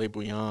crew at Le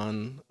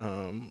Bouillon,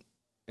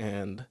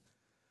 and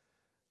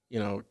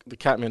the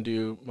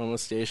Kathmandu Momo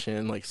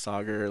Station, like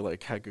Sagar,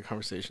 like had good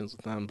conversations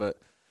with them. But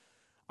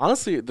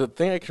honestly, the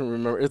thing I can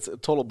remember, it's a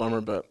total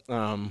bummer, but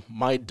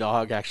my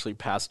dog actually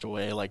passed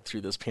away like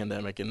through this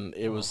pandemic, and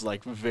it was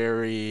like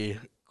very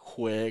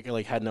quick. I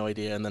like had no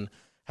idea, and then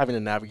having to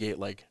navigate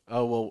like,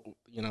 oh well,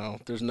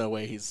 there's no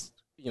way he's,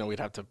 we'd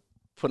have to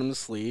put him to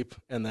sleep,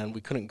 and then we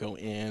couldn't go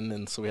in,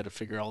 and so we had to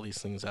figure all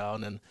these things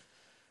out.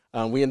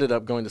 And we ended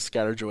up going to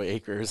Scatterjoy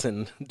Acres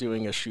and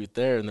doing a shoot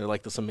there, and they're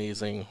like this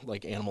amazing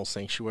like animal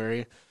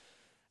sanctuary.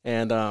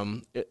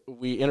 And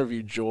we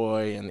interviewed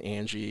Joy and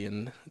Angie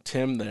and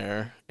Tim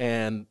there,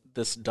 and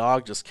this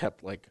dog just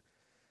kept like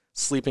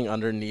sleeping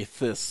underneath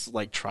this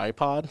like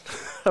tripod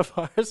of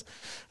ours.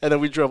 And then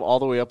we drove all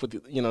the way up with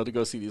to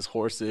go see these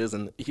horses,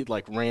 and he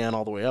like ran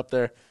all the way up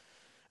there.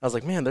 I was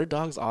like, man, their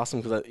dog's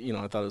awesome, because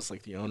I thought it was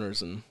like the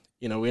owners. And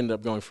we ended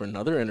up going for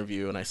another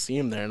interview, and I see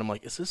him there, and I'm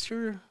like, is this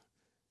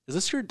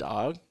your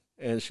dog?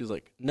 And she was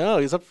like, no,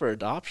 he's up for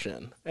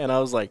adoption. And I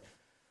was like,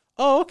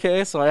 oh,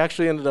 okay. So I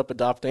actually ended up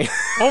adopting.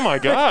 Oh my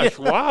gosh!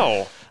 Yeah.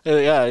 Wow.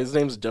 Yeah, his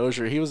name's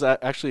Dozier. He was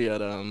actually at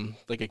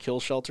like a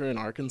kill shelter in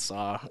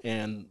Arkansas,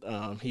 and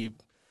he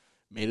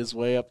made his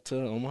way up to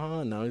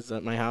Omaha, and now he's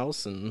at my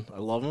house, and I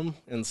love him.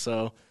 And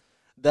so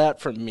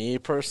that, for me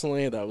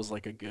personally, that was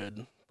like a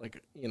good,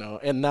 like,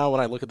 and now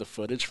when I look at the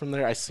footage from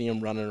there, I see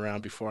him running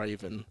around before I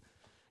even,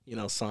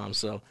 saw him.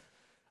 So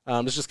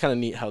it's just kind of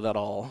neat how that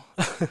all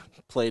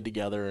played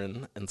together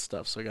and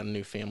stuff. So I got a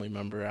new family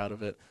member out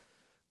of it.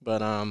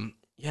 But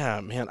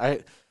yeah, man,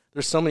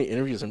 there's so many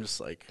interviews. I'm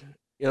just like,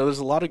 there's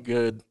a lot of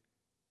good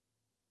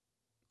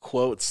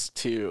quotes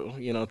too.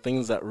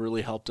 Things that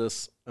really helped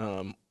us.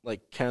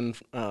 Like Ken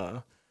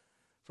from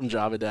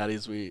Java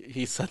Daddies,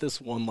 he said this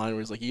one line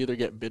where he's like, "You either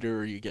get bitter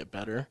or you get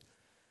better."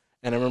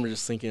 And I remember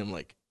just thinking, I'm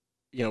like,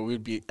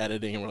 we'd be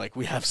editing and we're like,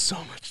 we have so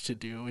much to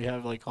do. We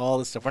have like all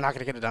this stuff. We're not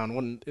gonna get it down.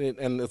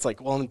 And it's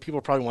like, well, and people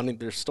are probably wanting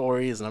their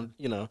stories, and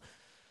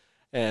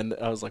and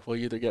I was like, well,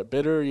 you either get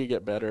bitter or you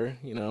get better.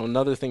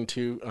 Another thing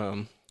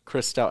too,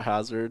 Chris Stout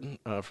Hazard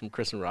from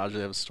Chris and Roger,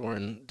 they have a store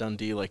in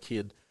Dundee. Like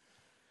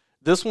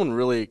this one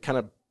really kind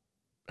of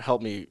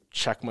helped me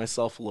check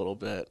myself a little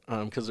bit,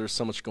 because there's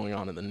so much going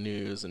on in the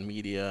news and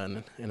media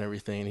and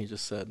everything. And he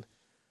just said,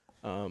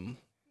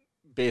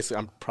 basically,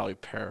 I'm probably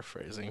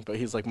paraphrasing, but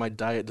he's like, my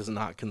diet does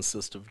not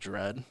consist of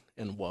dread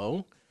and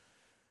woe.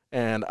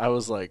 And I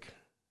was like,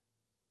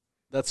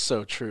 that's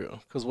so true,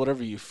 because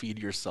whatever you feed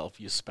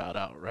yourself, you spout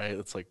out, right?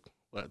 It's like,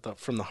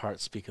 from the heart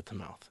speaketh the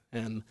mouth.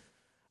 And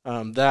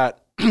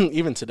that,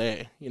 even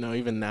today,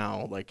 even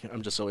now, like,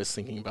 I'm just always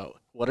thinking about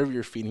whatever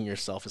you're feeding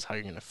yourself is how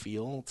you're going to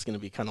feel. It's going to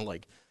be kind of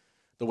like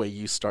the way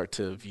you start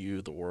to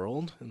view the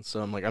world. And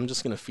so I'm like, I'm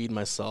just going to feed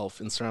myself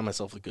and surround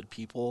myself with good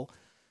people,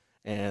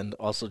 and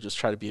also just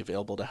try to be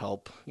available to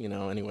help,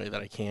 any way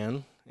that I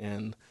can.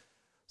 And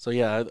so,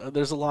 yeah,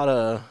 there's a lot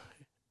of,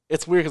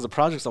 it's weird because the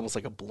project's almost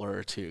like a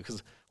blur too,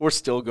 because we're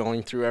still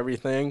going through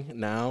everything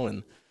now.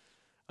 And,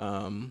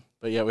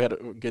 but yeah, we had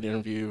a good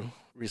interview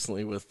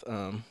recently with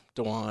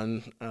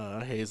Dewan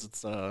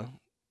Hayes.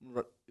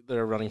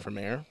 They're running for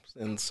mayor.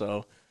 And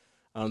so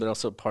they're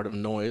also part of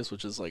Noise,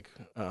 which is like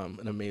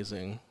an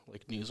amazing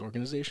like news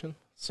organization.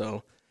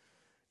 So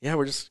yeah,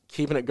 we're just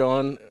keeping it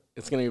going.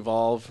 It's going to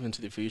evolve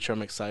into the future.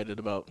 I'm excited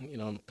about,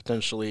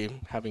 potentially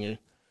having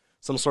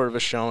some sort of a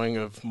showing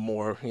of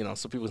more,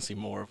 so people can see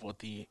more of what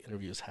the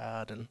interviews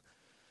had. And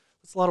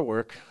it's a lot of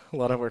work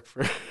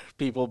for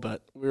people,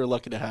 but we were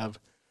lucky to have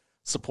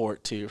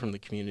support too from the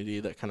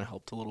community that kind of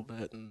helped a little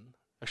bit, and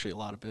actually a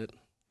lot of it.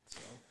 So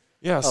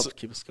yeah, helped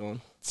keep us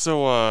going.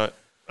 So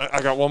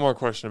I got one more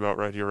question about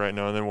right here, right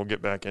now, and then we'll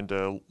get back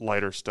into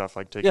lighter stuff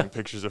like taking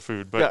pictures of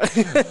food. But,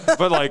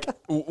 but like,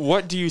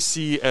 what do you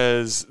see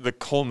as the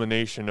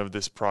culmination of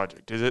this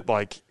project? Is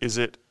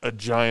it a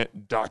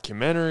giant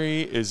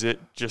documentary? Is it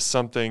just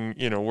something,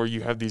 where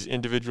you have these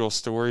individual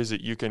stories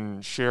that you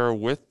can share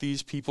with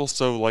these people?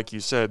 So, like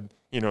you said,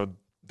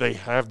 they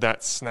have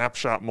that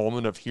snapshot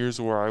moment of here's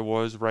where I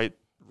was right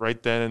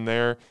then and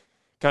there.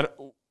 Kind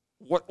of.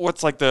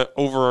 What's like the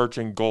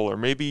overarching goal, or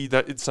maybe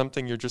that it's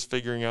something you're just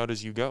figuring out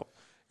as you go?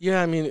 Yeah,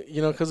 I mean,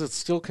 because it's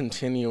still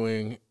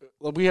continuing.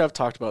 Well, we have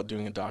talked about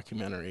doing a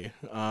documentary.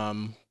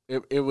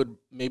 It would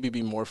maybe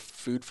be more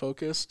food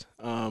focused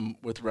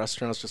with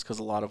restaurants, just because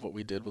a lot of what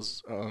we did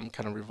was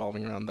kind of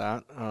revolving around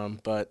that.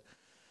 But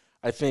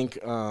I think,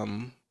 for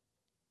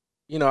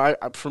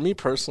me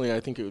personally, I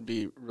think it would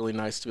be really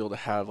nice to be able to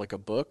have like a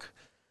book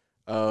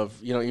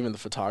of, even the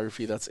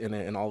photography that's in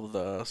it and all of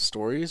the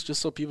stories,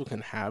 just so people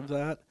can have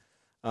that.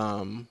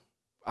 I'll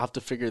have to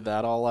figure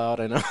that all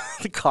out. I know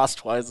the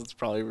cost-wise, it's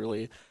probably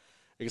really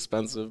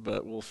expensive,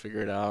 but we'll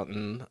figure it out.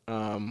 And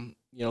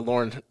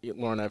Lauren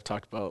and I have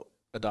talked about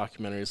a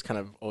documentary. It's kind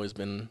of always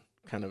been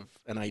kind of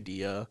an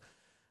idea,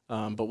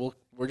 but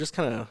we're just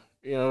kind of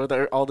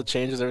all the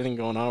changes, everything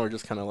going on. We're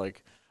just kind of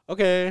like,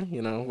 okay,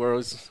 we're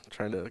always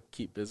trying to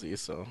keep busy,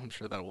 so I'm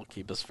sure that will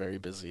keep us very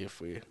busy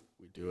if we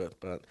do it.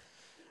 But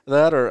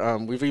that, or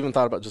we've even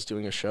thought about just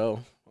doing a show.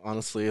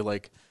 Honestly,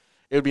 like.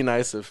 It would be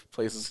nice if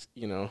places,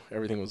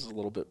 everything was a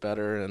little bit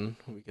better and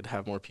we could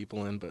have more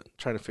people in, but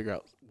trying to figure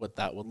out what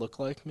that would look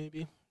like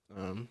maybe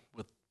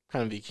with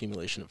kind of the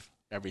accumulation of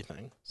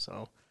everything.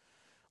 So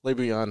Le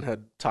Bouillon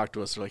had talked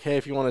to us. They're like, hey,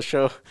 if you want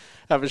to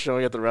have a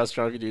showing at the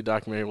restaurant, if you do a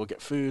documentary, we'll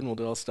get food and we'll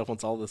do all this stuff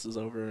once all this is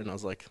over. And I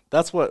was like,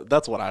 that's what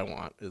I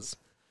want is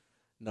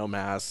no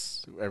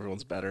mass,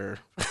 everyone's better,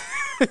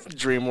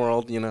 dream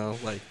world,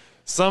 like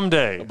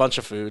someday. A bunch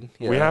of food.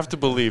 Yeah. We have to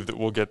believe that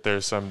we'll get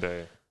there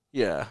someday.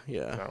 Yeah.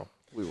 No.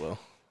 We will.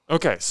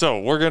 Okay,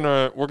 so we're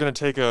gonna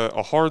take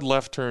a hard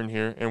left turn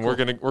here, and we're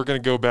gonna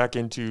go back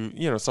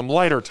into some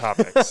lighter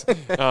topics.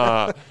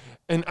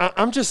 And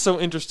I'm just so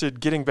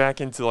interested getting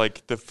back into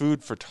like the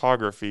food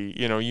photography.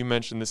 You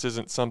mentioned this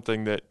isn't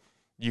something that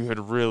you had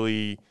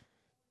really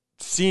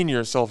seen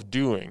yourself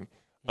doing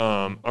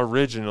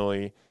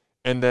originally,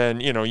 and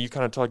then you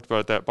kind of talked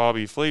about that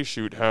Bobby Flay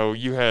shoot, how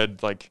you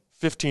had like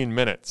 15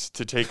 minutes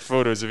to take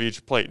photos of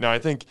each plate. Now I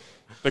think.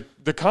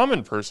 The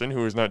common person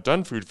who has not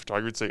done food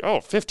photography would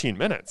say, 15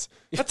 minutes.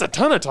 That's a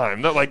ton of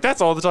time. That's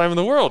all the time in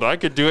the world. I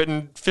could do it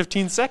in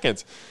 15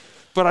 seconds.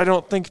 But I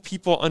don't think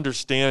people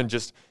understand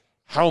just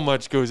how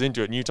much goes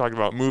into it. And you talked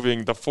about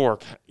moving the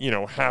fork,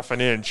 half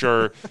an inch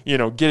or,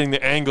 getting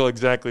the angle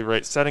exactly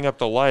right, setting up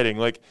the lighting.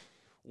 Like,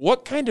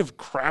 what kind of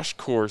crash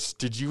course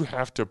did you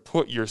have to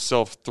put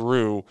yourself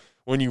through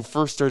when you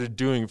first started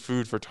doing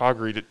food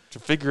photography to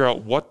figure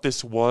out what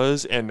this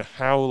was and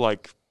how,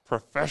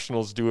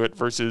 professionals do it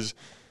versus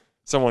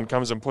someone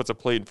comes and puts a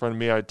plate in front of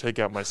me, I'd take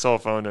out my cell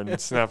phone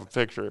and snap a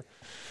picture?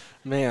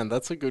 Man,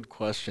 that's a good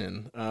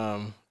question.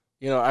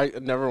 I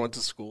never went to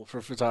school for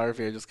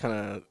photography. I just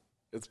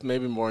it's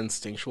maybe more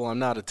instinctual. I'm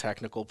not a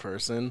technical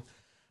person.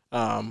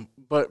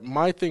 But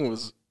my thing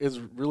is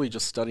really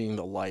just studying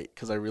the light,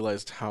 because I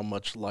realized how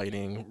much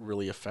lighting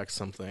really affects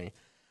something.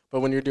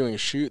 But when you're doing a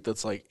shoot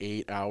that's like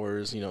 8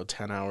 hours,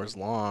 10 hours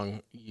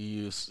long,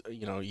 you use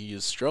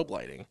strobe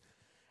lighting.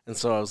 And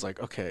so I was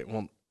like, okay,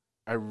 well,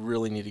 I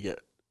really need to get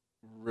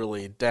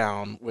really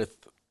down with,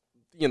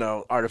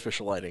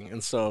 artificial lighting.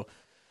 And so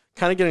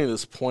kind of getting to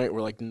this point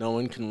where, no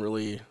one can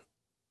really,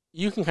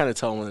 you can kind of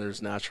tell when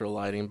there's natural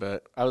lighting,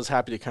 but I was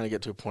happy to kind of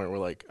get to a point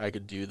where, I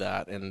could do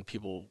that and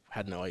people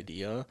had no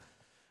idea.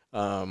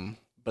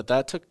 But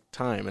that took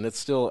time, and it's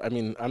still,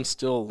 I'm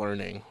still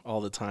learning all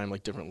the time,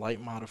 different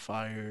light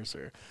modifiers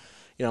or,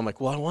 I'm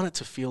like, well, I want it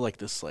to feel like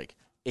this,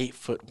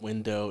 8-foot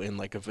window in,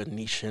 a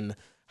Venetian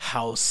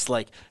house,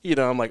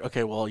 I'm like,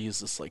 okay, well, I'll use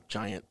this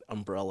giant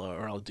umbrella,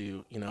 or I'll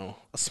do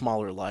a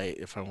smaller light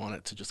if I want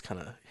it to just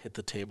kind of hit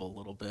the table a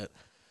little bit.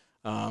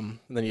 And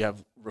then you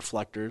have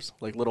reflectors,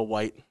 little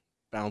white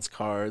bounce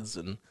cards,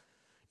 and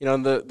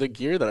the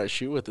gear that I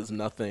shoot with is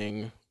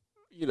nothing,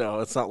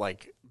 it's not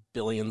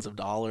billions of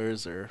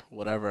dollars or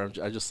whatever.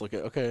 I just look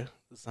at, okay,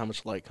 this is how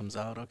much light comes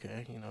out,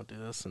 okay, do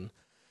this. And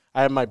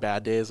I have my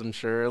bad days, I'm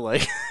sure,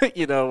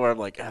 where I'm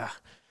like,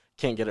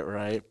 can't get it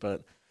right.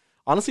 But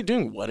honestly,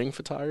 doing wedding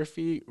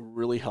photography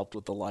really helped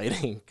with the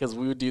lighting, because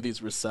we would do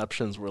these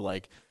receptions where,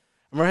 I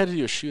remember I had to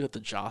do a shoot at the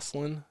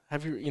Jocelyn.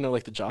 Have you,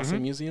 the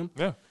Jocelyn Museum?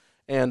 Yeah.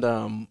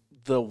 And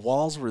the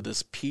walls were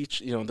this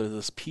peach, there's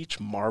this peach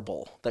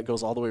marble that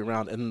goes all the way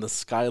around, and the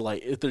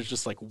skylight, there's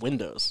just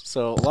windows.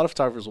 So a lot of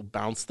photographers will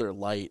bounce their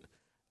light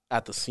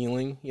at the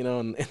ceiling,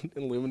 and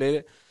illuminate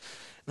it.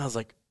 And I was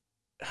like,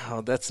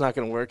 oh, that's not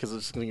going to work, because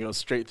it's just going to go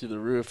straight through the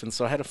roof. And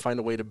so I had to find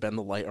a way to bend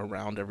the light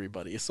around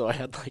everybody. So I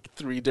had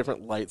 3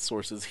 different light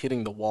sources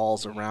hitting the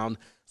walls around,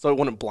 so it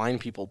wouldn't blind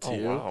people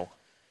too. Oh, wow.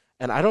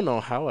 And I don't know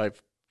how I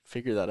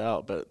figured that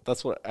out, but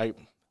that's what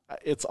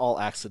it's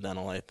all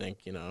accidental, I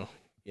think,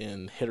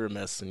 in hit or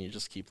miss, and you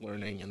just keep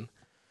learning and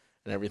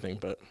everything.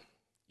 But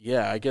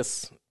yeah, I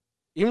guess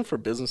even for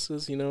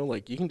businesses,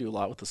 like you can do a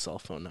lot with the cell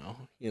phone now.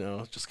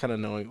 Just kind of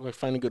knowing, like,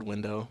 find a good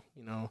window.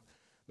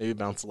 Maybe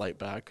bounce the light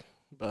back.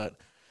 But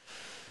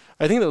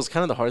I think that was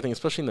kind of the hard thing,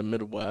 especially in the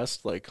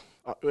Midwest. Like,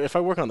 if I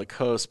work on the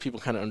coast, people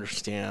kind of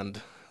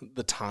understand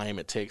the time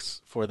it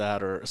takes for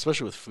that, or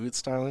especially with food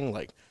styling.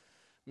 Like,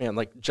 man,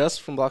 like Jess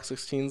from Block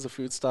 16 is a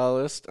food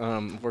stylist.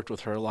 Worked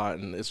with her a lot,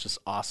 and it's just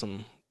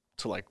awesome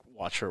to like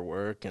watch her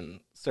work.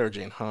 And Sarah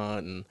Jane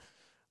Hunt and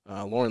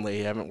Lauren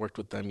Leahy. I haven't worked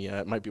with them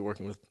yet. Might be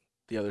working with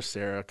the other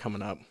Sarah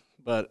coming up.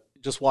 But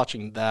just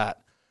watching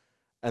that,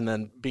 and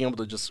then being able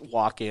to just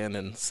walk in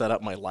and set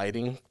up my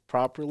lighting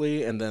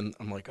properly, and then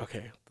I'm like,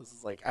 okay, this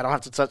is like I don't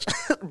have to touch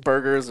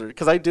burgers, or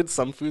because I did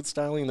some food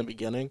styling in the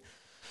beginning.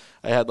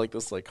 I had like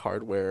this like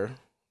hardware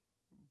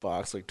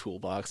box, like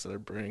toolbox that I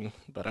bring,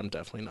 but I'm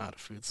definitely not a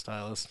food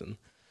stylist,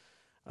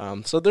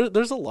 and so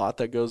there's a lot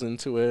that goes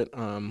into it,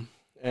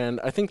 and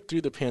I think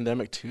through the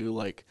pandemic too,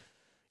 like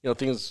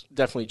things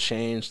definitely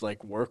changed,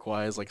 like work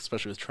wise, like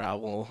especially with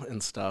travel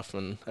and stuff,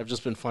 and I've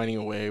just been finding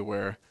a way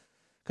where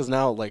because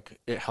now like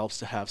it helps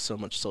to have so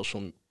much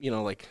social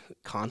like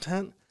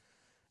content,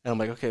 and I'm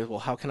like, okay, well,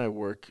 how can I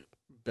work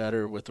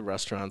better with the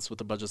restaurants with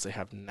the budgets they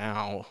have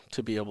now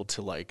to be able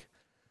to like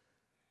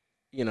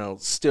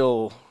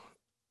still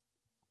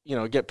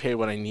get paid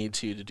what I need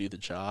to do the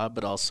job,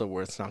 but also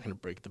where it's not going to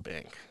break the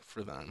bank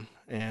for them.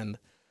 And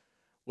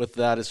with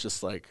that, it's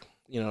just like,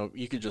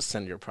 you could just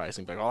send your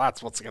pricing back. Oh,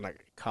 that's what's going to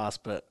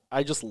cost. But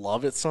I just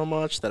love it so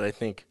much that I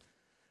think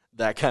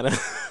that kind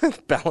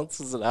of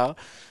balances it out.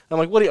 I'm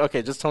like,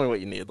 okay, just tell me what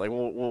you need. Like,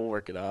 we'll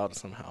work it out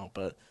somehow.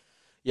 But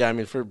yeah, I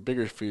mean, for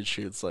bigger food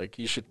shoots, like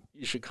you should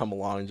come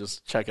along and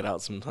just check it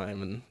out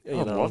sometime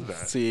and, love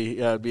that. see,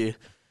 yeah, it'd be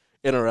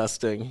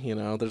interesting.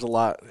 There's a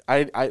lot.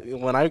 I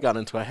when I got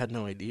into it, I had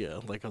no idea.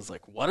 Like, I was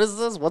like, what is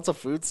this? What's a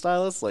food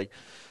stylist? Like,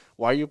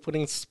 why are you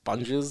putting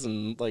sponges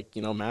and like,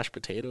 mashed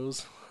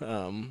potatoes?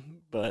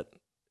 But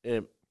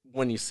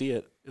when you see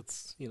it,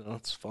 it's,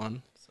 it's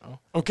fun. So.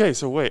 Okay,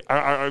 so wait,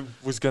 I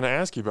was going to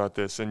ask you about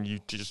this, and you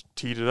just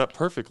teed it up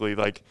perfectly.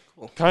 Like,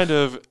 Cool. kind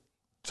of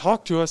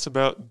talk to us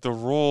about the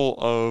role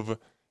of,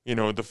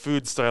 the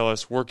food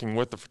stylist working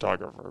with the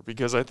photographer,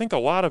 because I think a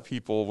lot of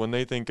people, when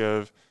they think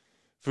of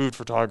food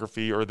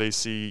photography or they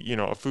see,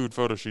 a food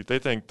photo shoot, they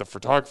think the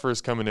photographer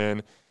is coming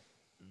in,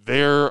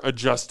 they're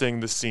adjusting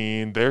the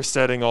scene, they're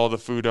setting all the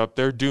food up,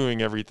 they're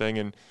doing everything.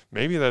 And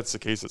maybe that's the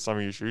case at some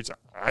of your shoots.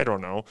 I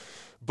don't know.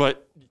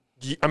 But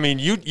I mean,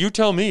 you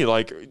tell me,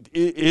 like,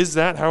 is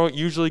that how it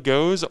usually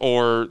goes?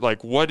 Or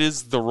like, what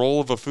is the role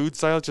of a food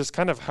stylist? Just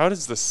kind of how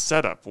does the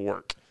setup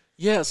work?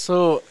 Yeah.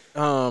 So,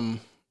 man,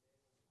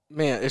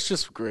 it's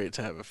just great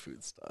to have a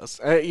food stylist.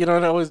 It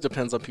always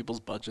depends on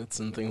people's budgets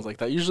and things like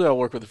that. Usually I'll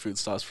work with a food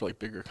stylist for like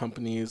bigger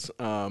companies.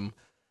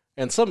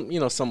 And some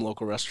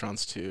local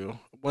restaurants too.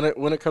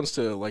 When it comes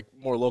to like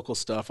more local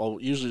stuff, I'll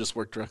usually just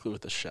work directly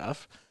with the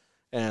chef,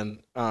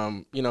 and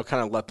kind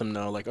of let them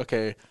know like,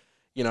 okay,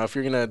 if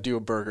you're gonna do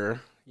a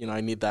burger, I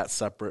need that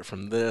separate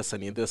from this. I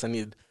need this.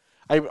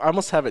 I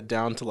almost have it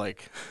down to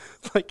like,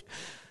 like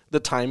the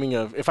timing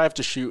of if I have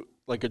to shoot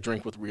like a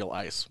drink with real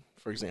ice,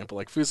 for example.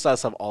 Like food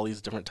stylists have all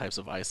these different types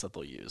of ice that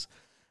they'll use,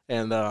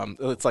 and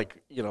it's like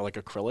like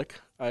acrylic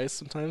ice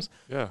sometimes.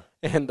 Yeah.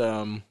 And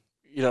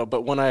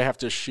but when I have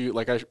to shoot,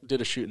 like I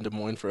did a shoot in Des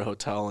Moines for a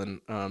hotel, and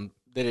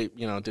they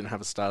didn't have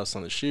a stylist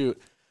on the shoot,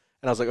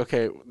 and I was like,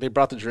 okay, they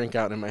brought the drink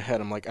out, and in my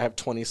head I'm like, I have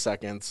 20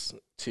 seconds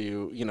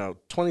to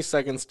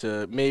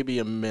maybe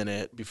a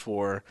minute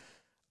before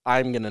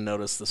I'm gonna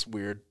notice this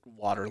weird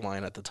water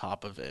line at the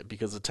top of it,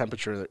 because the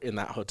temperature in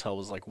that hotel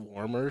was like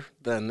warmer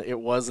than it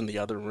was in the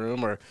other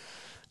room, or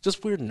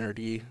just weird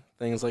nerdy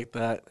things like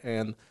that.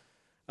 And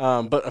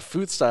but a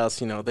food stylist,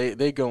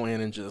 they go in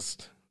and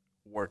just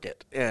work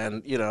it,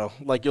 and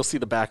like you'll see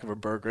the back of a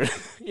burger,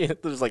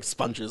 there's like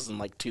sponges and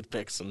like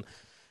toothpicks, and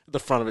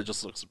the front of it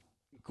just looks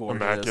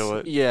gorgeous,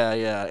 Immaculate.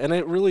 Yeah, and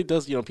it really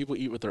does. People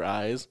eat with their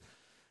eyes,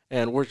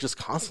 and we're just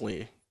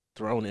constantly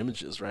throwing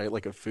images, right,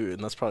 like of food,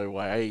 and that's probably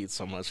why I eat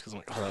so much, because I'm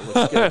like, oh, that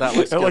looks good, that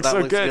looks That good, looks that so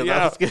looks good, good, yeah.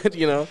 that looks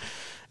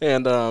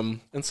good,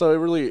 and so it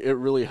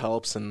really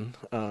helps, and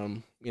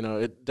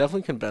it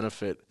definitely can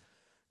benefit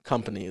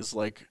companies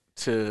like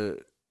to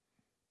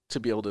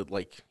be able to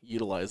like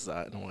utilize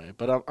that in a way.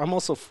 But I'm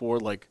also for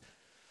like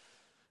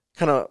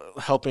kind of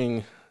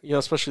helping,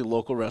 especially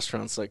local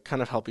restaurants, like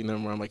kind of helping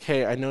them where I'm like,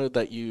 hey, I know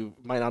that you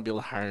might not be able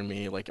to hire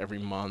me like every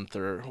month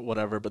or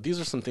whatever, but these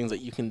are some things that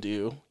you can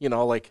do,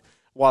 like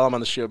while I'm on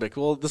the show, like,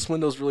 well, this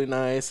window's really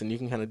nice and you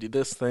can kind of do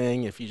this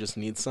thing if you just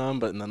need some,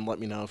 but and then let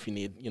me know if you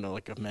need,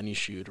 like a menu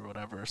shoot or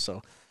whatever.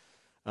 So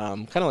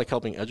kind of like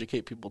helping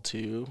educate people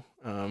too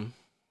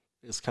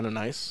is kind of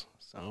nice.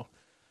 So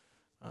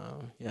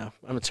yeah,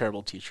 I'm a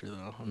terrible teacher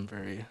though. I'm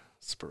very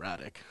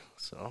sporadic,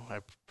 so I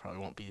probably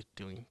won't be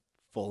doing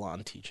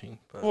full-on teaching.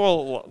 But.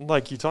 Well,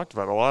 like you talked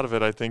about, a lot of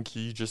it, I think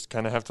you just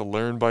kind of have to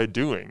learn by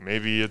doing.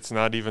 Maybe it's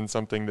not even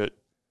something that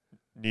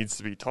needs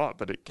to be taught,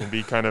 but it can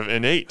be kind of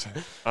innate.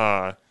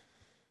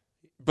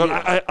 But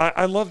Yeah.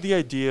 I love the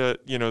idea,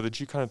 that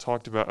you kind of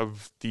talked about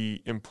of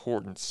the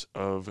importance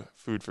of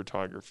food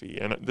photography.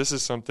 And this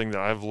is something that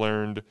I've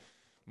learned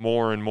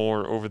more and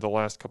more over the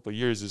last couple of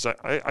years is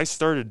I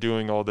started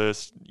doing all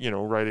this,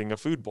 writing a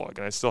food blog,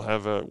 and I still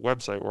have a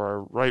website where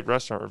I write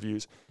restaurant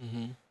reviews.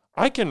 Mm-hmm.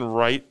 I can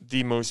write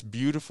the most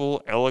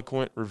beautiful,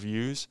 eloquent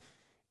reviews,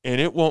 and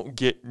it won't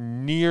get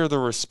near the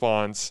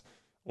response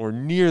or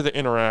near the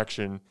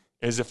interaction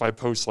as if I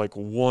post like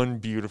one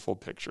beautiful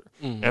picture.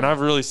 Mm-hmm. And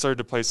I've really started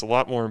to place a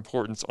lot more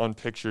importance on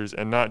pictures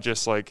and not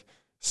just like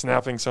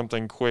snapping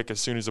something quick as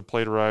soon as a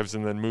plate arrives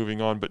and then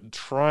moving on, but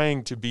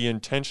trying to be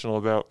intentional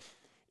about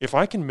if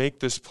I can make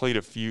this plate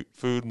of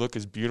food look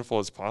as beautiful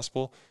as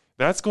possible,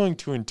 that's going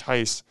to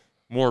entice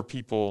more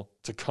people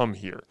to come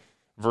here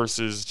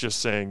versus just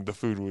saying the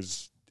food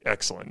was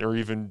excellent or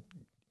even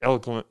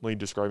eloquently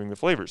describing the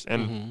flavors.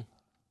 And Mm-hmm.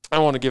 I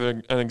want to give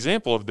an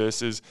example of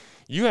this is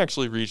you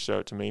actually reached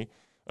out to me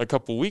a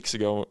couple weeks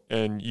ago,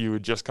 and you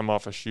had just come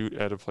off a shoot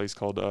at a place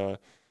called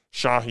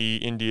Shahi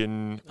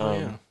Indian.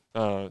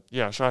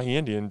 Shahi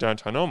Indian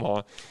downtown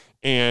Omaha.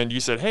 And you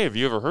said, hey, have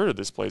you ever heard of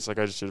this place? Like,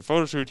 I just did a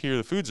photo shoot here.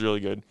 The food's really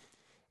good.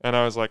 And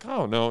I was like,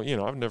 oh, no,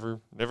 I've never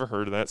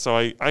heard of that. So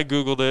I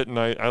Googled it, and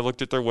I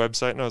looked at their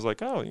website, and I was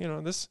like, oh,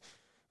 this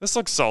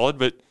looks solid,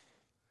 but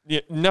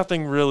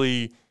nothing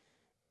really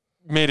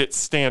made it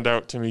stand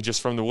out to me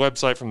just from the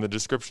website, from the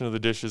description of the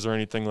dishes or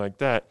anything like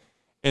that.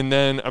 And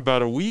then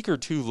about a week or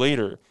two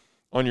later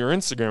on your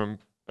Instagram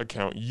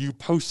account, you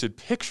posted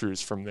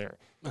pictures from there.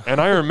 And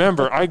I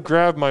remember I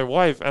grabbed my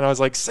wife and I was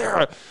like,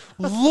 Sarah,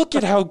 look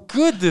at how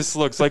good this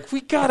looks. Like,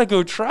 we got to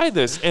go try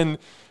this. And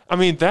I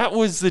mean, that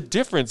was the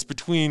difference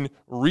between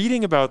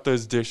reading about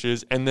those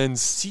dishes and then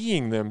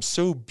seeing them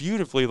so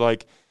beautifully.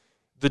 Like,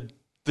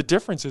 the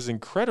difference is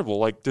incredible.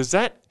 Like, does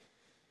that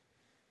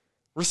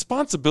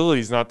responsibility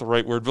is not the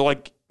right word, but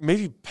like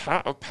maybe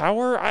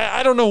power?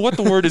 I don't know what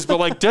the word is, but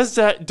like, does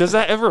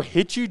that ever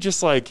hit you?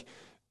 Just like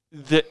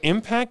the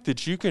impact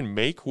that you can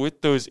make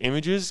with those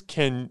images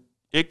can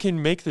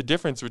make the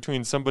difference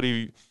between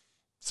somebody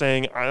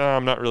saying,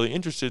 I'm not really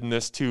interested in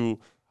this to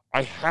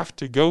I have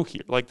to go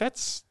here. Like,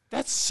 that's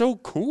so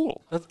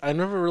cool. I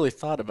never really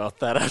thought about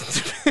that.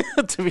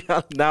 To be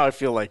honest, now I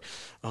feel like,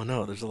 oh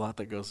no, there's a lot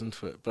that goes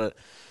into it. But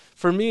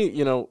for me,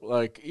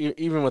 like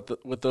even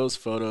with those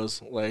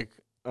photos, like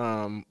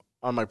on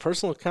my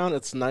personal account,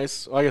 it's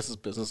nice. Well, I guess it's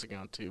business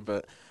account too,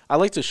 but I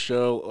like to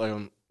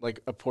show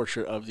like a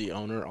portrait of the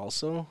owner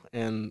also,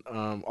 and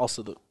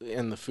also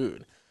the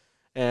food.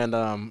 And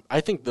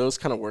I think those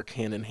kind of work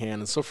hand in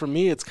hand. And so for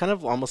me, it's kind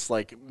of almost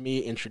like me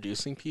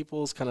introducing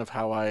people is kind of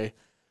how I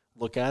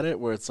look at it,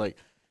 where it's like,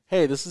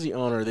 hey, this is the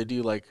owner. They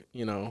do like,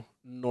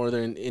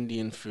 Northern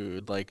Indian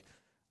food. Like,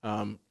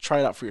 try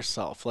it out for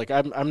yourself. Like,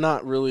 I'm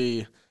not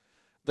really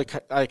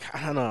I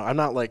don't know. I'm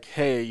not like,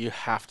 hey, you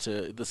have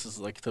to, this is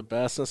like the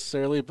best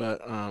necessarily,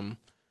 but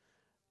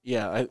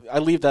yeah, I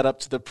leave that up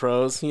to the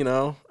pros,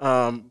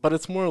 but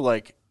it's more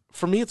like,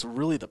 for me, it's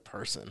really the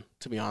person,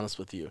 to be honest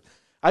with you.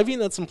 I've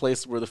eaten at some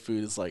places where the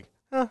food is like,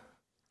 oh,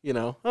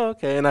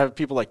 okay. And I have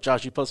people like,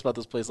 Josh, you post about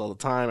this place all the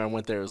time. I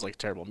went there, it was like a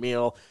terrible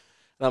meal.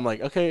 And I'm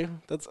like, okay,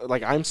 that's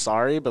like, I'm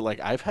sorry, but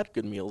like, I've had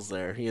good meals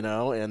there,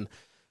 and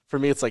for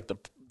me, it's like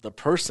the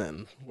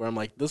person where I'm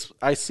like,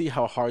 I see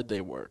how hard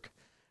they work.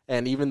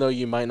 And even though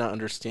you might not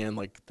understand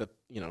like that,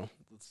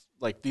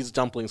 like these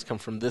dumplings come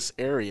from this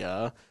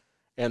area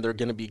and they're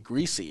going to be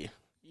greasy,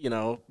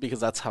 because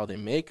that's how they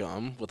make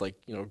them with like,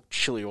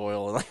 chili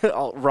oil and like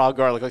all raw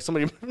garlic. Like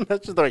somebody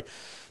mentioned, they're like,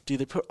 dude,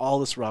 they put all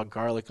this raw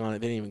garlic on it.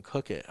 They didn't even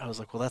cook it. I was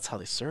like, well, that's how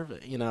they serve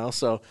it,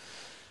 So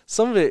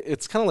some of it,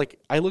 it's kind of like,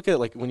 I look at it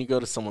like when you go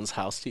to someone's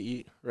house to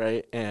eat,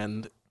 right?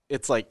 And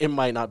it's like, it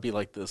might not be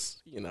like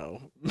this,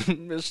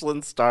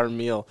 Michelin star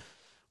meal,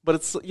 but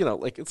it's,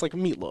 like, it's like a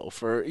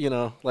meatloaf or,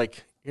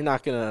 like you're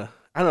not going to,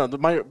 I don't know.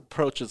 My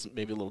approach is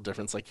maybe a little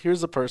different. It's like,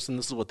 here's a person.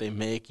 This is what they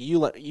make.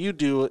 You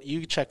do it.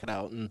 You check it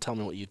out and tell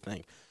me what you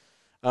think.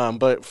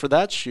 But for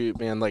that shoot,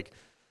 man, like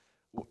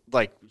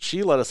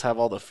she let us have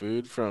all the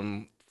food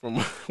from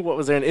what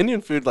was there. And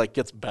Indian food like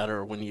gets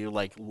better when you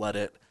like let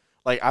it.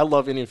 Like I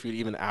love Indian food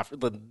even after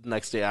the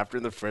next day after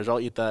in the fridge. I'll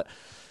eat that.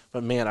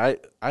 But man,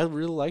 I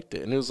really liked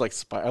it, and it was like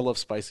I love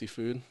spicy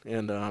food,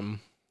 and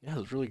yeah, it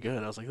was really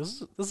good. I was like,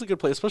 this is a good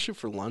place, especially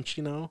for lunch,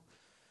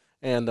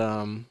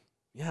 and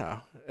yeah,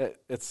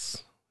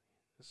 it's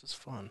just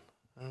fun.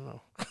 I don't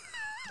know.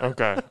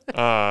 Okay.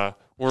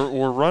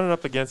 We're running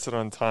up against it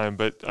on time,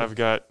 but I've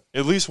got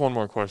at least one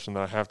more question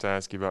that I have to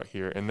ask you about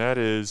here, and that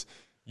is,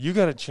 you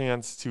got a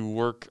chance to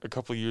work a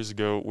couple of years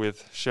ago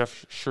with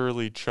Chef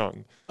Shirley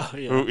Chung,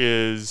 who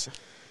is,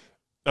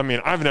 I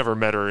mean, I've never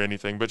met her or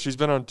anything, but she's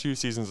been on 2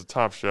 seasons of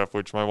Top Chef,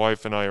 which my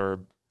wife and I are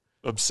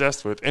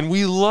obsessed with, and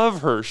we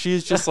love her. She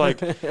is just like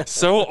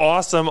so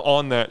awesome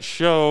on that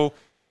show.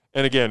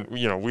 And again,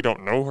 we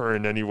don't know her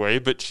in any way,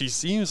 but she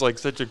seems like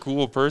such a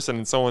cool person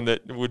and someone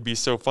that would be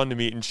so fun to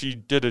meet. And she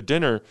did a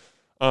dinner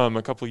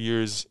a couple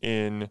years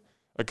in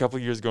a couple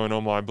years ago in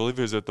Omaha. I believe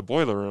it was at the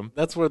Boiler Room.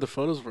 That's where the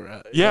photos were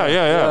at.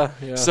 Yeah.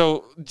 Yeah.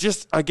 So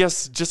I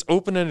guess just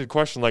open-ended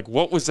question, like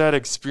what was that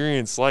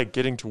experience like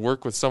getting to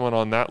work with someone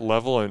on that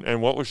level,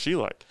 and what was she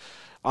like?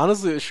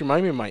 Honestly, she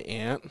reminded me of my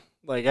aunt.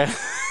 Like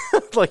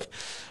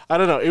I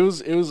don't know. It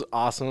was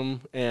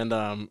awesome, and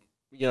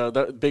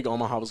the big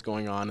Omaha was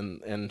going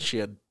on, and she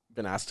had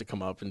been asked to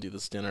come up and do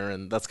this dinner,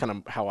 and that's kind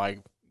of how I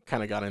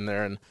kind of got in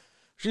there. And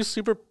she's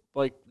super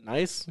like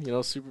nice,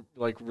 super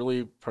like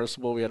really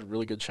personable. We had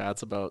really good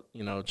chats about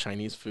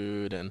Chinese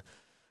food and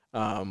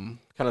kind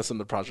of some of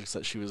the projects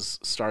that she was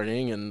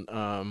starting,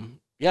 and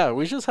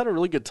we just had a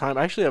really good time.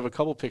 I actually have a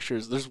couple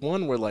pictures. There's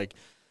one where like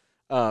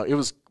it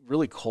was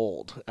really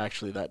cold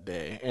actually that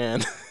day,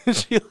 and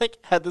she like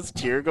had this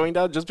tear going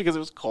down just because it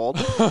was cold.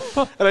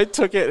 And I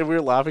took it and we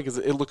were laughing because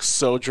it looks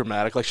so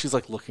dramatic, like she's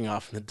like looking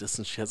off in the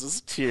distance, she has this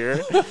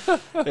tear.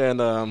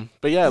 And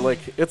but yeah, like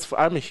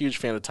I'm a huge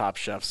fan of Top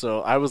Chef,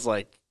 so I was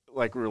like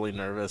really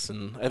nervous,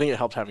 and I think it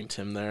helped having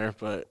Tim there.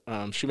 But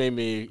she made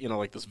me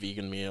like this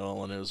vegan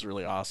meal, and it was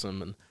really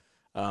awesome.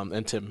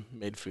 And Tim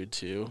made food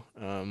too.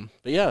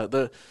 But yeah,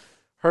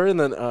 her and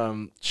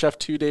then Chef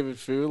 2 David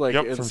Fu, like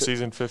from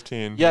season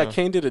 15. Yeah,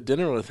 Kane did a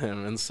dinner with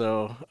him, and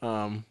so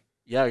I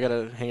got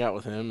to hang out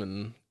with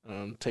him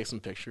and take some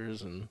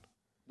pictures, and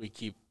we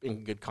keep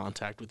in good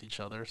contact with each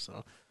other.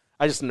 So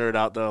I just nerd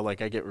out though,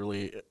 like I get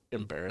really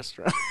embarrassed.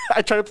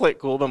 I try to play it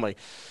cool, but I'm like,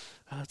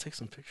 I'll take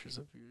some pictures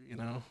of you,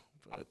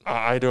 But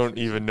I don't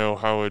even know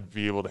how I'd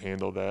be able to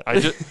handle that.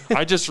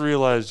 I just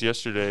realized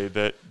yesterday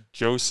that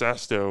Joe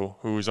Sasto,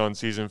 who was on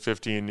season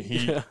 15,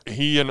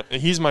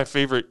 he's my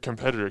favorite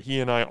competitor.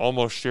 He and I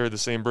almost share the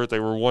same birthday.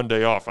 We're one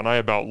day off, and I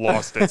about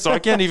lost it. So I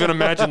can't even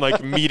imagine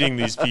like meeting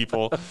these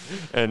people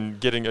and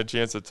getting a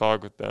chance to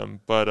talk with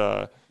them.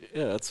 But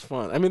yeah, it's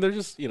fun. I mean, they're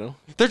just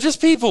they're just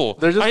people.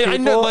 They're just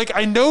people.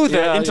 I know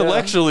that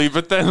intellectually,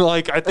 but then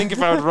like I think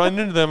if I would run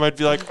into them, I'd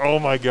be like, oh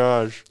my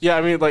gosh. Yeah,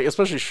 I mean, like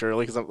especially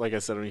Shirley, because like I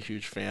said, I'm a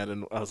huge fan,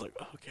 and I was like,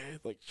 okay,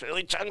 like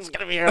Shirley Chung's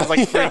gonna be here. I was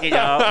like freaking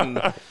out,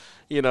 and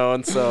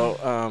and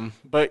so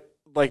but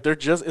like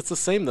it's the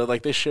same though.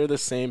 Like they share the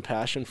same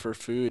passion for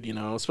food,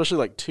 especially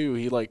like Tu.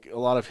 He like a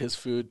lot of his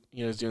food,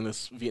 is doing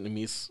this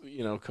Vietnamese,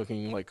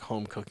 cooking, like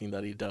home cooking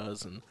that he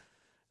does, and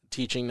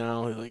teaching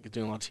now. He's like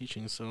doing a lot of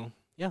teaching, so.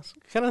 Yeah,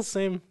 kind of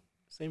same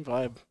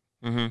vibe.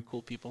 Mm-hmm.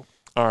 Cool people.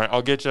 All right,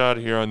 I'll get you out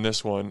of here on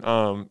this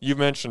one. You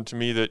mentioned to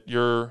me that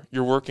you're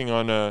working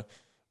on a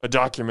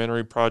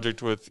documentary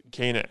project with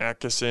Kana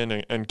Atkinson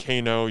and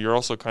Kano. You're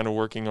also kind of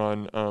working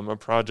on a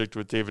project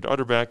with David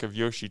Utterback of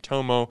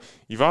Yoshitomo.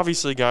 You've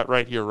obviously got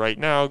Right Here, Right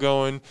Now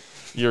going.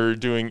 You're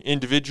doing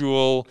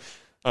individual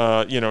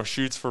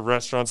shoots for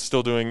restaurants,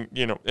 still doing,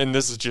 and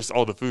this is just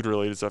all the food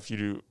related stuff. You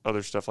do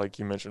other stuff like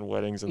you mentioned,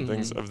 weddings and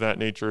things of that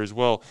nature as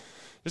well.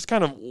 Just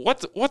kind of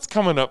what's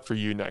coming up for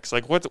you next?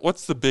 Like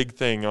what's the big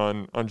thing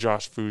on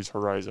Josh Fu's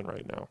horizon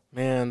right now?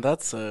 Man,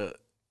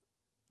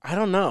 I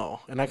don't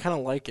know, and I kind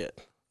of like it.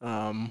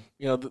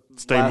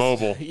 Stay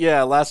mobile.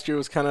 Yeah, last year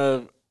was kind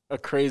of a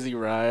crazy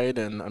ride,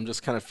 and I'm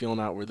just kind of feeling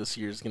out where this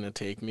year's gonna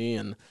take me.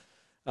 And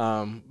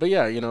but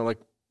yeah, like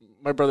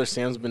my brother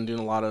Sam's been doing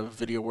a lot of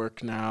video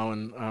work now,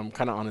 and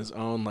kind of on his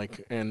own.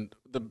 Like, and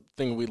the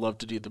thing we love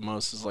to do the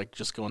most is like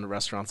just go into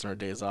restaurants on our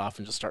days off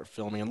and just start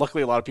filming. And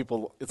luckily, a lot of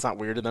people, it's not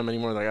weird to them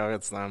anymore. Like, oh,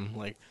 it's them.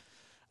 Like,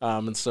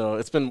 and so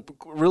it's been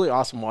really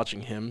awesome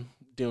watching him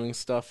doing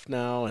stuff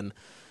now, and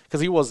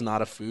because he was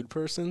not a food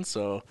person,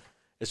 so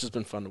it's just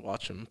been fun to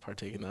watch him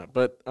partake in that.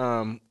 But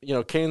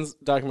Kane's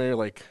documentary,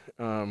 like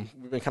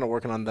we've been kind of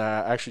working on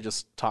that. I actually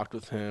just talked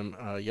with him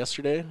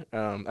yesterday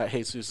at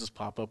Jesus's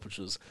pop-up, which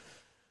was.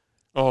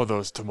 Oh,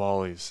 those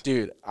tamales.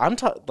 Dude,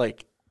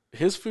 like,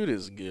 his food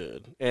is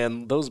good.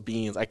 And those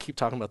beans, I keep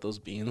talking about those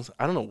beans.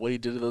 I don't know what he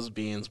did to those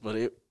beans,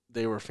 but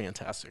they were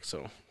fantastic.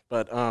 So,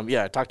 but,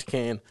 I talked to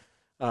Kane,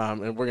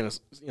 and we're going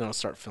to,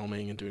 start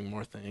filming and doing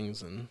more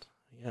things. And,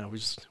 yeah,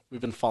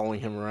 we've been following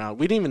him around.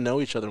 We didn't even know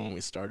each other when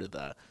we started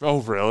that. Oh,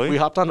 really? We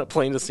hopped on a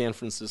plane to San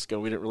Francisco.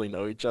 We didn't really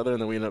know each other,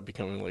 and then we ended up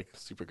becoming, like,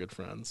 super good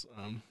friends.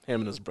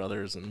 Him and his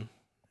brothers and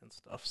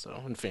stuff,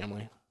 and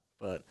family.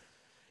 But...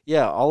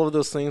 yeah, all of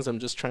those things I'm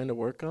just trying to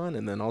work on,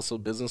 and then also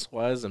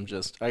business-wise,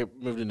 I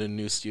moved into a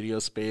new studio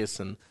space,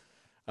 and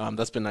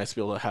that's been nice to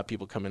be able to have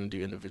people come in and do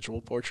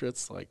individual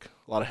portraits, like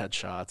a lot of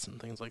headshots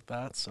and things like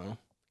that. So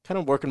kind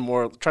of working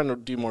more, trying to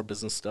do more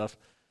business stuff.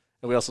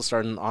 And we also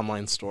started an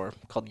online store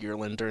called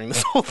Yearland during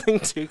this whole thing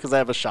too, because I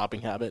have a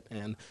shopping habit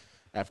and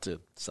I have to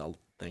sell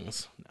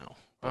things now.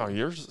 Oh,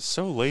 you're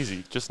so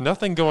lazy. Just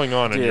nothing going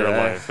on in your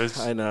life.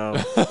 I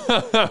know.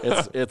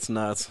 It's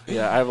nuts.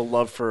 Yeah, I have a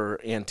love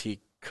for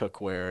antique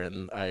cookware,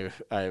 and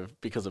I've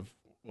because of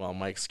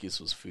my excuse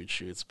was food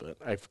shoots, but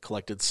I've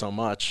collected so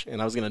much, and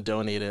I was gonna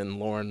donate it. And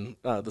Lauren,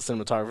 the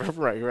cinematographer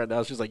right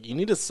now, she's like, "You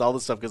need to sell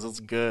this stuff because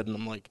it's good." And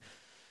I'm like,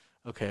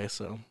 "Okay."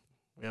 So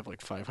we have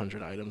like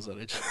 500 items that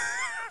I just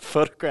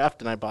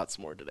photographed, and I bought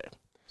some more today.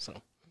 So.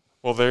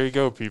 Well, there you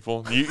go,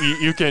 people.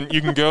 You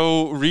can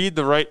go read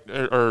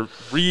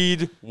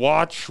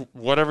watch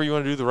whatever you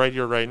want to do. The Right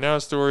Here, Right Now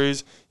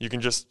stories. You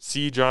can just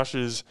see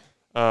Josh's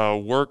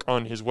work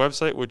on his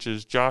website, which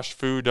is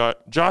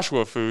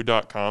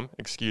joshuafood.com.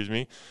 Excuse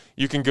me.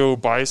 You can go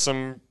buy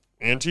some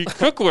antique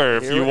cookware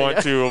if you want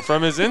to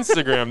from his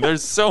Instagram.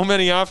 There's so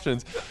many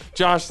options.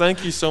 Josh,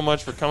 thank you so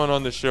much for coming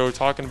on the show,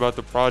 talking about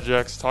the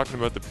projects, talking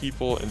about the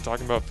people, and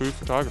talking about food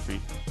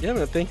photography. Yeah,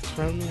 man. Thanks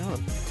for having me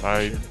on.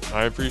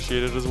 I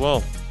appreciate it as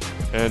well.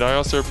 And I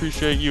also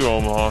appreciate you,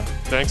 Omaha.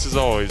 Thanks as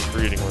always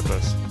for eating with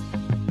us.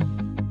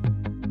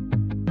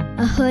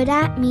 A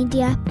Huda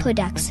Media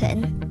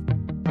Production.